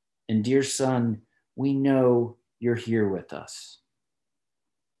 And dear son, we know you're here with us.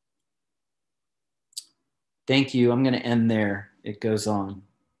 Thank you. I'm going to end there. It goes on.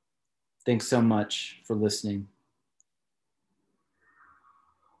 Thanks so much for listening.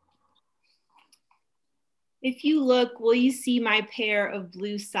 If you look, will you see my pair of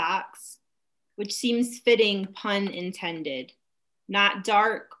blue socks, which seems fitting, pun intended. Not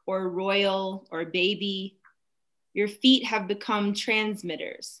dark or royal or baby. Your feet have become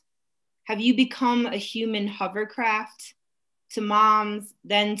transmitters. Have you become a human hovercraft? To moms,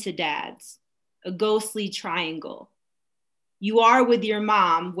 then to dads, a ghostly triangle. You are with your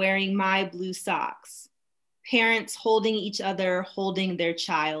mom wearing my blue socks. Parents holding each other, holding their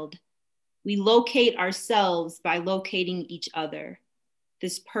child. We locate ourselves by locating each other,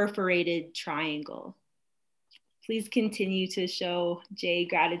 this perforated triangle. Please continue to show Jay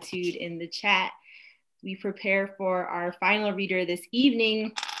gratitude in the chat. We prepare for our final reader this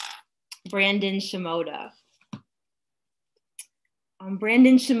evening, Brandon Shimoda.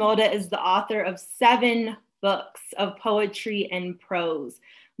 Brandon Shimoda is the author of 7 books of poetry and prose.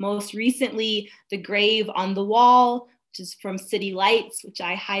 Most recently, The Grave on the Wall, which is from City Lights, which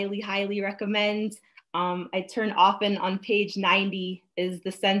I highly, highly recommend. I turn often on page 90 is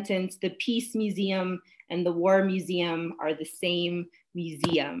the sentence, the Peace Museum and the War Museum are the same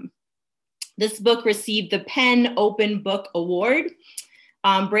museum. This book received the PEN Open Book Award.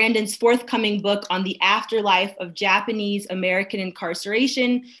 Brandon's forthcoming book on the afterlife of Japanese American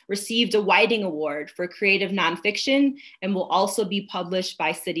incarceration received a Whiting Award for creative nonfiction and will also be published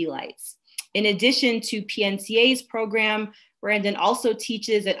by City Lights. In addition to PNCA's program, Brandon also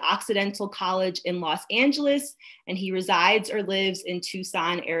teaches at Occidental College in Los Angeles, and he resides or lives in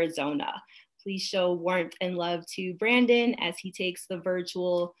Tucson, Arizona. Please show warmth and love to Brandon as he takes the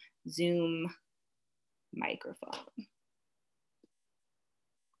virtual Zoom microphone.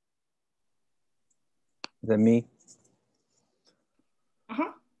 Is that me?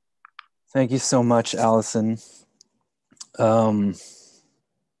 Uh-huh. Thank you so much, Allison. I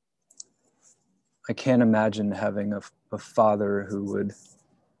can't imagine having a father who would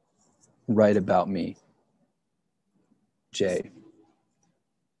write about me, Jay.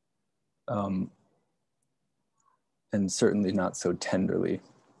 And certainly not so tenderly.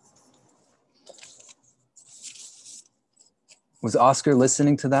 Was Oscar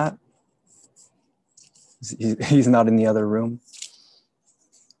listening to that? He's not in the other room.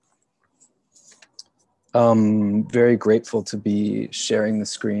 Very grateful to be sharing the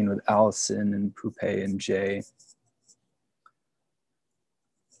screen with Allison and Pupe and Jay.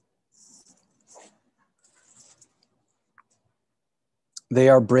 They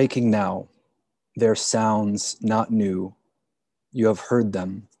are breaking now, their sounds not new. You have heard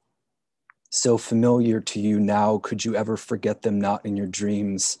them. So familiar to you now, could you ever forget them not in your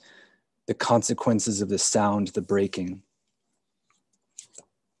dreams? The consequences of the sound, the breaking.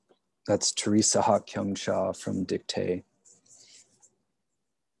 That's Teresa Ha Kyung Cha from Dictate.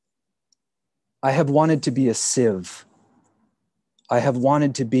 I have wanted to be a sieve. I have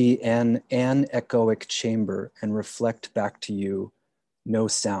wanted to be an anechoic chamber and reflect back to you no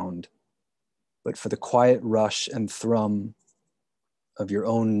sound, but for the quiet rush and thrum of your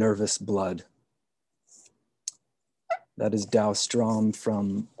own nervous blood. That is Dao Strom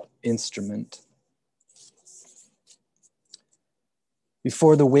from Instrument.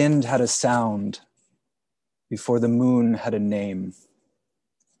 Before the wind had a sound, before the moon had a name.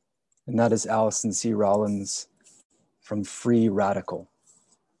 And that is Allison C. Rollins from Free Radical.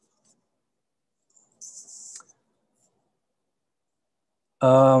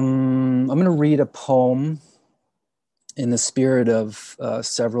 I'm going to read a poem in the spirit of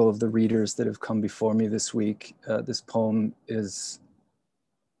several of the readers that have come before me this week. This poem is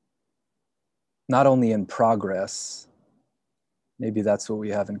not only in progress, maybe that's what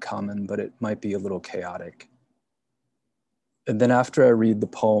we have in common, but it might be a little chaotic. And then after I read the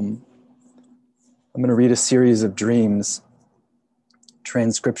poem, I'm going to read a series of dreams,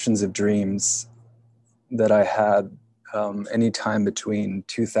 transcriptions of dreams that I had anytime between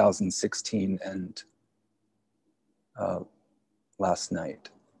 2016 and last night.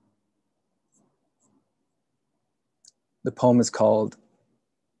 The poem is called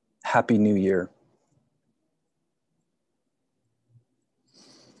Happy New Year.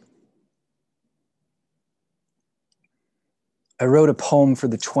 I wrote a poem for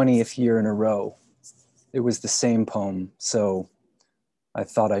the 20th year in a row. It was the same poem, so I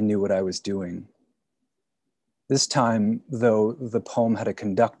thought I knew what I was doing. This time, though, the poem had a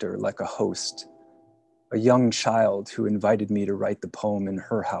conductor, like a host, a young child who invited me to write the poem in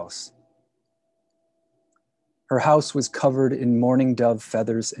her house. Her house was covered in mourning dove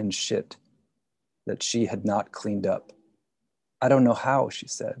feathers and shit that she had not cleaned up. I don't know how, she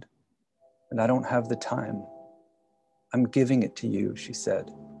said, and I don't have the time. I'm giving it to you, she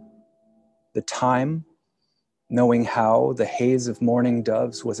said. The time, knowing how, the haze of mourning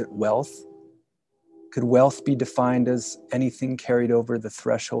doves, was it wealth? Could wealth be defined as anything carried over the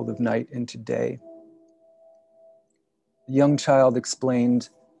threshold of night into day? The young child explained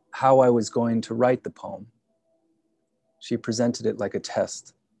how I was going to write the poem. She presented it like a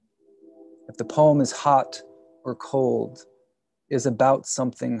test. If the poem is hot or cold, is about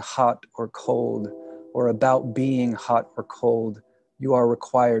something hot or cold, or about being hot or cold, you are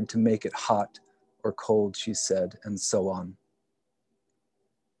required to make it hot or cold, she said, and so on.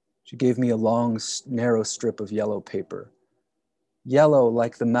 She gave me a long, narrow strip of yellow paper. Yellow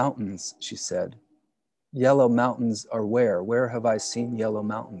like the mountains, she said. Yellow mountains are where? Where have I seen yellow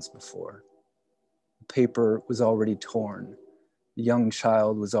mountains before? The paper was already torn. The young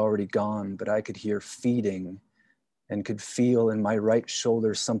child was already gone, but I could hear feeding and could feel in my right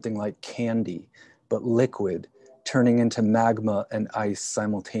shoulder something like candy, but liquid, turning into magma and ice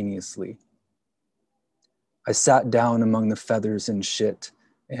simultaneously. I sat down among the feathers and shit,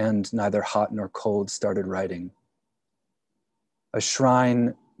 and neither hot nor cold started writing. A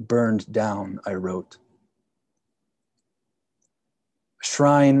shrine burned down, I wrote. A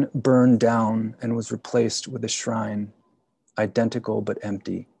shrine burned down and was replaced with a shrine, identical but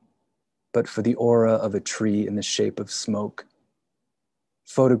empty, but for the aura of a tree in the shape of smoke.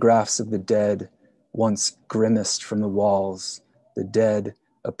 Photographs of the dead once grimaced from the walls. The dead,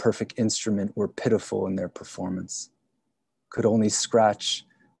 a perfect instrument, were pitiful in their performance, could only scratch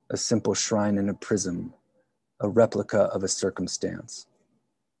a simple shrine in a prism, a replica of a circumstance.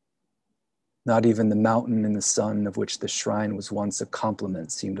 Not even the mountain in the sun of which the shrine was once a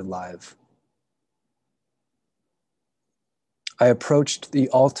complement seemed alive. I approached the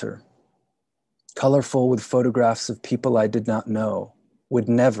altar, colorful with photographs of people I did not know, would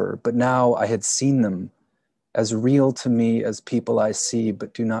never, but now I had seen them, as real to me as people I see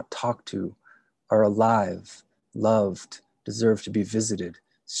but do not talk to, are alive, loved, deserve to be visited.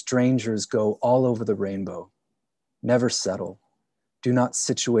 Strangers go all over the rainbow, never settle, do not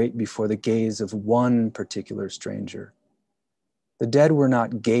situate before the gaze of one particular stranger. The dead were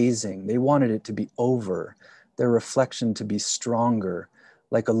not gazing, they wanted it to be over, their reflection to be stronger,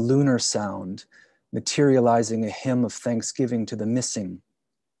 like a lunar sound, materializing a hymn of thanksgiving to the missing.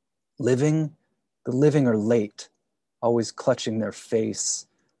 Living, the living are late, always clutching their face.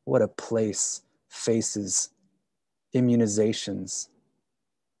 What a place, faces, immunizations.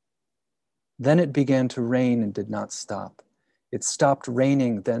 Then it began to rain and did not stop. It stopped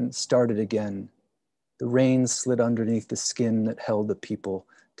raining, then started again. The rain slid underneath the skin that held the people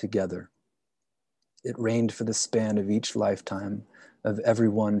together. It rained for the span of each lifetime of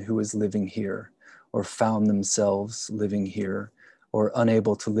everyone who was living here, or found themselves living here, or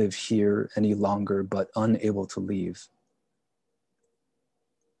unable to live here any longer, but unable to leave.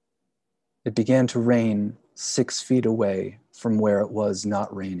 It began to rain 6 feet away from where it was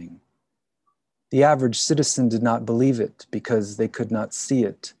not raining. The average citizen did not believe it because they could not see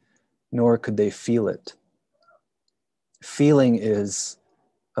it, nor could they feel it. Feeling is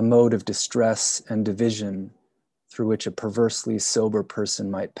a mode of distress and division through which a perversely sober person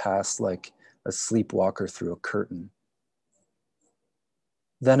might pass like a sleepwalker through a curtain.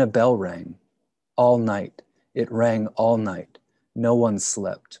 Then a bell rang all night. It rang all night. No one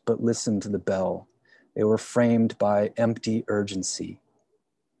slept, but listened to the bell. They were framed by empty urgency.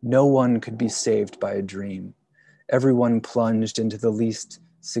 No one could be saved by a dream. Everyone plunged into the least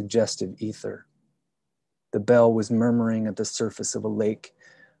suggestive ether. The bell was murmuring at the surface of a lake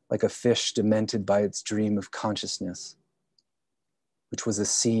like a fish demented by its dream of consciousness, which was a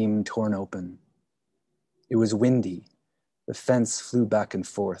seam torn open. It was windy. The fence flew back and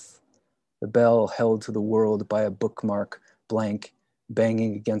forth. The bell held to the world by a bookmark blank,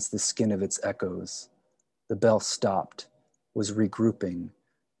 banging against the skin of its echoes. The bell stopped, was regrouping.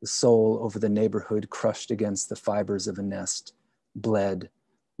 The soul over the neighborhood crushed against the fibers of a nest, bled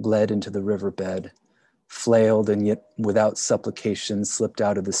into the riverbed, flailed and yet without supplication slipped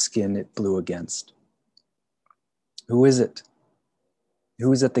out of the skin it blew against. Who is it?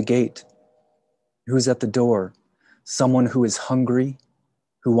 Who is at the gate? Who is at the door? Someone who is hungry,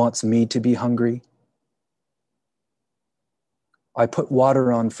 who wants me to be hungry? I put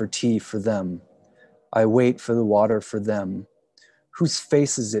water on for tea for them. I wait for the water for them. Whose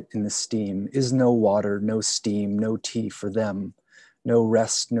face is it in the steam? Is no water, no steam, no tea for them. No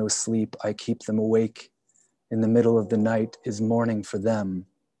rest, no sleep, I keep them awake. In the middle of the night is morning for them.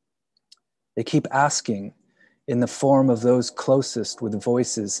 They keep asking, in the form of those closest with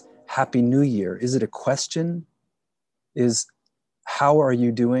voices, Happy New Year. Is it a question? Is, how are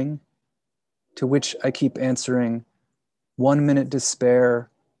you doing? To which I keep answering, 1 minute despair,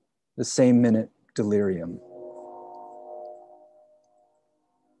 the same minute delirium.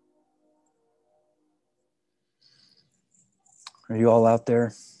 Are you all out there?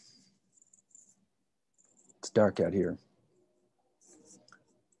 It's dark out here.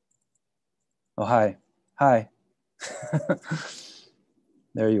 Oh, hi. Hi.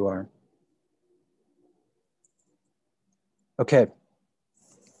 There you are. Okay.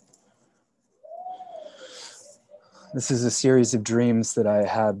 This is a series of dreams that I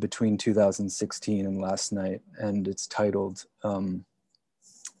had between 2016 and last night, and it's titled,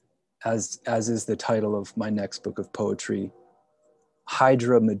 as is the title of my next book of poetry,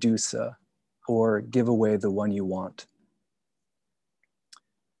 Hydra Medusa, or Give Away the One You Want.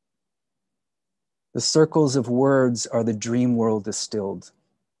 The circles of words are the dream world distilled.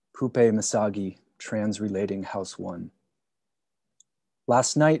 Pupe Missaghi, Transrelating House 1.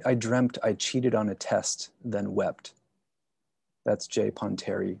 Last night I dreamt I cheated on a test, then wept. That's J.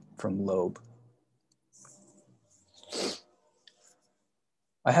 Ponteri from Loeb.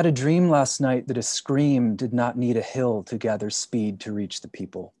 I had a dream last night that a scream did not need a hill to gather speed to reach the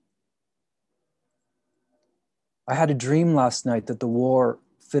people. I had a dream last night that the war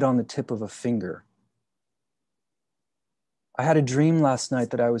fit on the tip of a finger. I had a dream last night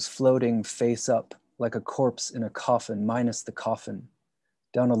that I was floating face up like a corpse in a coffin, minus the coffin,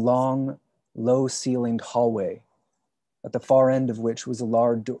 down a long, low-ceilinged hallway, at the far end of which was a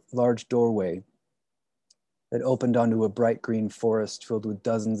large doorway that opened onto a bright green forest filled with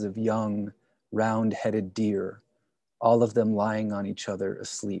dozens of young, round-headed deer, all of them lying on each other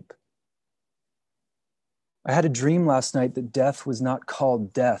asleep. I had a dream last night that death was not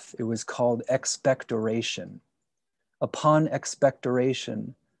called death, it was called expectoration. Upon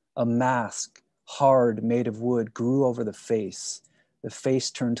expectoration, a mask, hard, made of wood, grew over the face, The face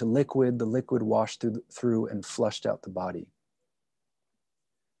turned to liquid, the liquid washed through and flushed out the body.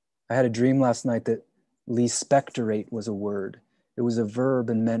 I had a dream last night that respectorate was a word. It was a verb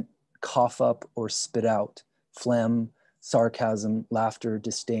and meant cough up or spit out, phlegm, sarcasm, laughter,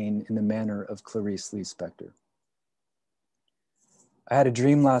 disdain in the manner of Clarice Lispector. I had a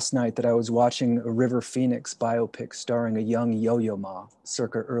dream last night that I was watching a River Phoenix biopic starring a young Yo-Yo Ma,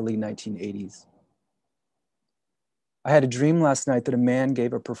 circa early 1980s. I had a dream last night that a man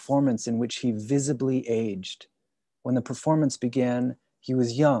gave a performance in which he visibly aged. When the performance began, he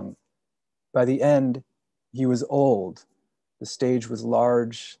was young. By the end, he was old. The stage was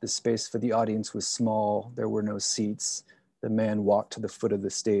large, the space for the audience was small, there were no seats. The man walked to the foot of the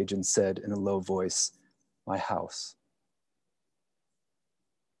stage and said in a low voice, "My house."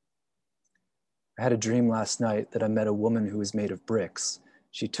 I had a dream last night that I met a woman who was made of bricks.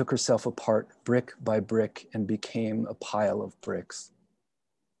 She took herself apart brick by brick and became a pile of bricks.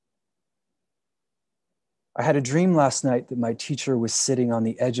 I had a dream last night that my teacher was sitting on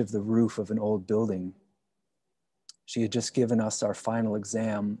the edge of the roof of an old building. She had just given us our final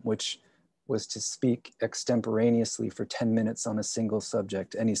exam, which was to speak extemporaneously for 10 minutes on a single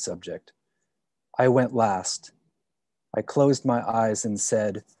subject, any subject. I went last. I closed my eyes and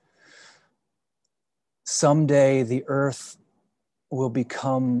said, "Someday the earth will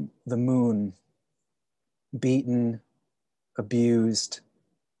become the moon, beaten, abused,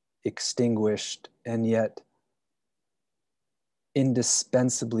 extinguished, and yet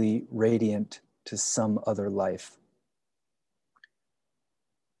indispensably radiant to some other life."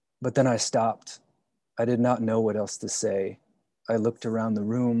 But then I stopped. I did not know what else to say. I looked around the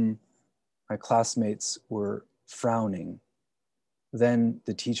room. My classmates were frowning. Then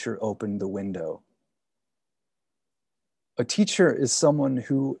the teacher opened the window. A teacher is someone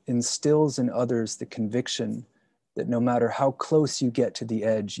who instills in others the conviction that no matter how close you get to the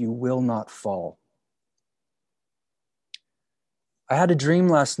edge, you will not fall. I had a dream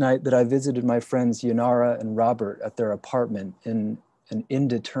last night that I visited my friends Yanara and Robert at their apartment in an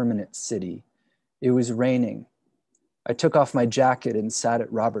indeterminate city. It was raining. I took off my jacket and sat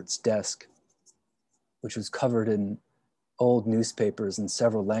at Robert's desk, which was covered in old newspapers in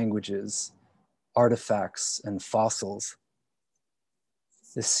several languages, artifacts, and fossils.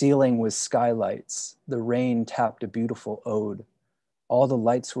 The ceiling was skylights. The rain tapped a beautiful ode. All the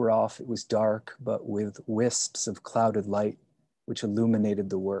lights were off. It was dark, but with wisps of clouded light, which illuminated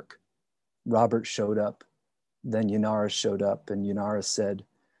the work. Robert showed up. Then Yanara showed up, and Yanara said,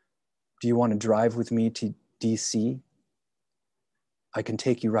 "Do you want to drive with me to DC? I can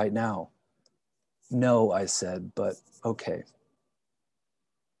take you right now." "No," I said, "but okay."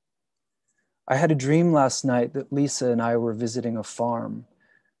 I had a dream last night that Lisa and I were visiting a farm.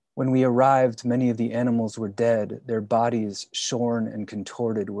 When we arrived, many of the animals were dead. Their bodies, shorn and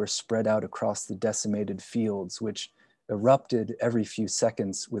contorted, were spread out across the decimated fields, which erupted every few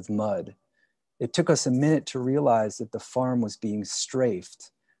seconds with mud. It took us a minute to realize that the farm was being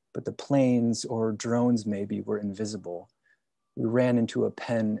strafed, but the planes, or drones maybe, were invisible. We ran into a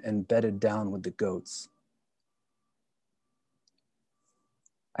pen and bedded down with the goats.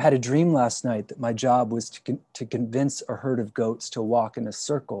 I had a dream last night that my job was to convince a herd of goats to walk in a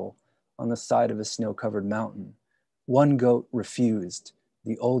circle on the side of a snow-covered mountain. One goat refused,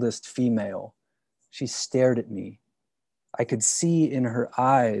 the oldest female. She stared at me. I could see in her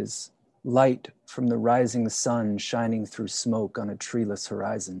eyes light from the rising sun shining through smoke on a treeless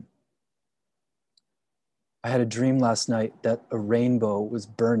horizon. I had a dream last night that a rainbow was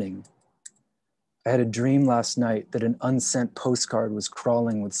burning. I had a dream last night that an unsent postcard was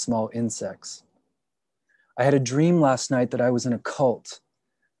crawling with small insects. I had a dream last night that I was in a cult.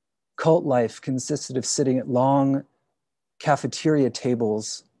 Cult life consisted of sitting at long cafeteria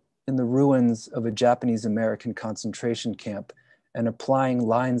tables in the ruins of a Japanese American concentration camp and applying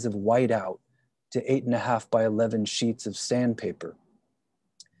lines of whiteout to 8.5 by 11 sheets of sandpaper.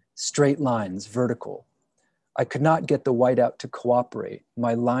 Straight lines, vertical. I could not get the whiteout to cooperate.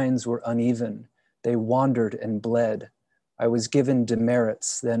 My lines were uneven. They wandered and bled. I was given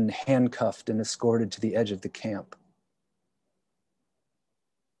demerits, then handcuffed and escorted to the edge of the camp.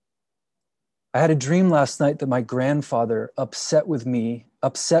 I had a dream last night that my grandfather, upset with me,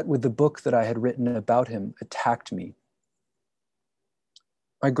 upset with the book that I had written about him, attacked me.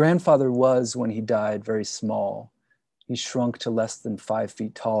 My grandfather was, when he died, very small. He shrunk to less than 5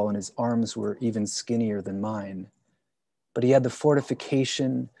 feet tall, and his arms were even skinnier than mine. But he had the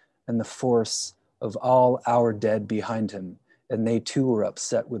fortification and the force of all our dead behind him, and they too were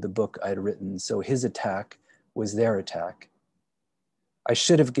upset with the book I had written, so his attack was their attack. I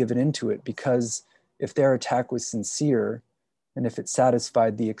should have given into it, because if their attack was sincere, And if it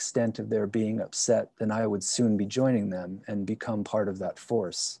satisfied the extent of their being upset, then I would soon be joining them and become part of that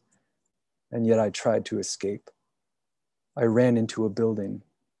force. And yet I tried to escape. I ran into a building.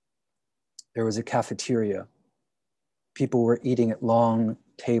 There was a cafeteria. People were eating at long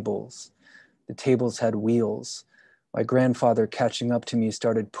tables. The tables had wheels. My grandfather, catching up to me,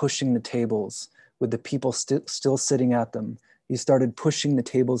 started pushing the tables with the people still sitting at them. He started pushing the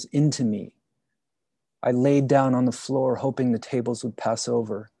tables into me. I laid down on the floor, hoping the tables would pass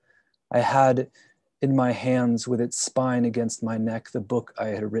over. I had in my hands, with its spine against my neck, the book I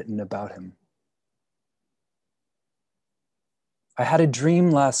had written about him. I had a dream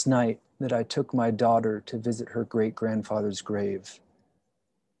last night that I took my daughter to visit her great-grandfather's grave.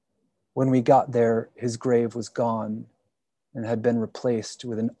 When we got there, his grave was gone and had been replaced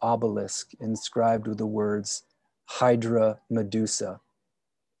with an obelisk inscribed with the words, Hydra Medusa.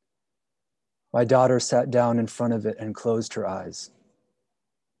 My daughter sat down in front of it and closed her eyes.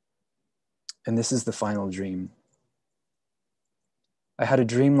 And this is the final dream. I had a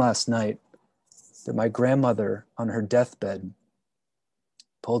dream last night that my grandmother on her deathbed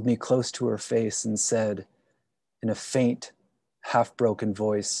pulled me close to her face and said in a faint, half-broken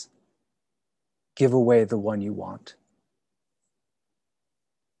voice, "Give away the one you want."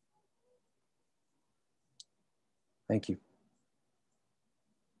 Thank you.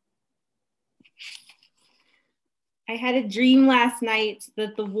 I had a dream last night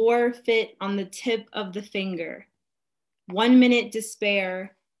that the war fit on the tip of the finger. 1 minute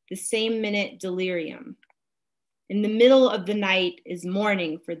despair, the same minute delirium. In the middle of the night is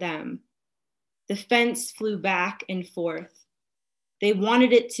morning for them. The fence flew back and forth. They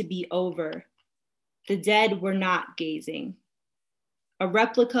wanted it to be over. The dead were not gazing. A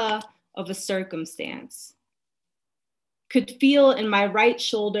replica of a circumstance. Could feel in my right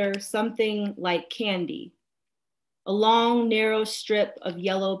shoulder something like candy. A long, narrow strip of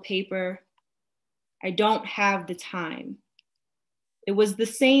yellow paper. I don't have the time. It was the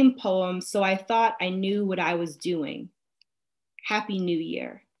same poem, so I thought I knew what I was doing. Happy New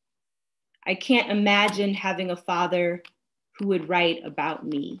Year. I can't imagine having a father who would write about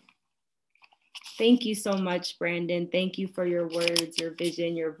me. Thank you so much, Brandon. Thank you for your words, your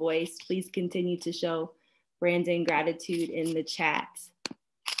vision, your voice. Please continue to show Brandon gratitude in the chat.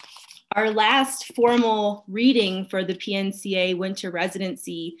 Our last formal reading for the PNCA Winter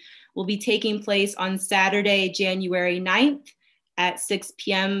Residency will be taking place on Saturday, January 9th at 6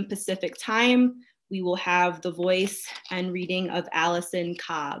 p.m. Pacific time. We will have the voice and reading of Allison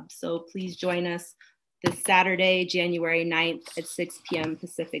Cobb. So please join us this Saturday, January 9th at 6 p.m.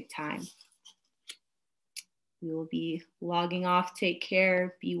 Pacific time. We will be logging off. Take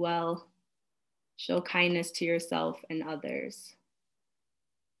care, be well, show kindness to yourself and others.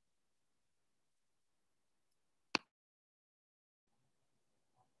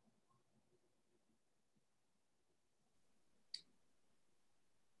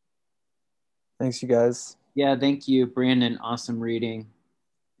 Thanks, you guys. Yeah, thank you, Brandon. Awesome reading.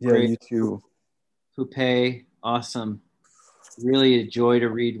 Yeah, Great. you too. Pupe, awesome. Really a joy to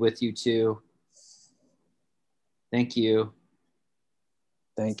read with you too. Thank you.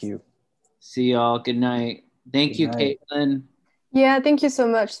 Thank you. See y'all. Good night. Thank you, night. Caitlin. Yeah, thank you so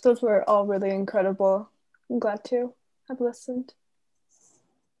much. Those were all really incredible. I'm glad to have listened.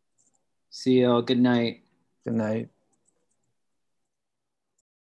 See y'all. Good night. Good night.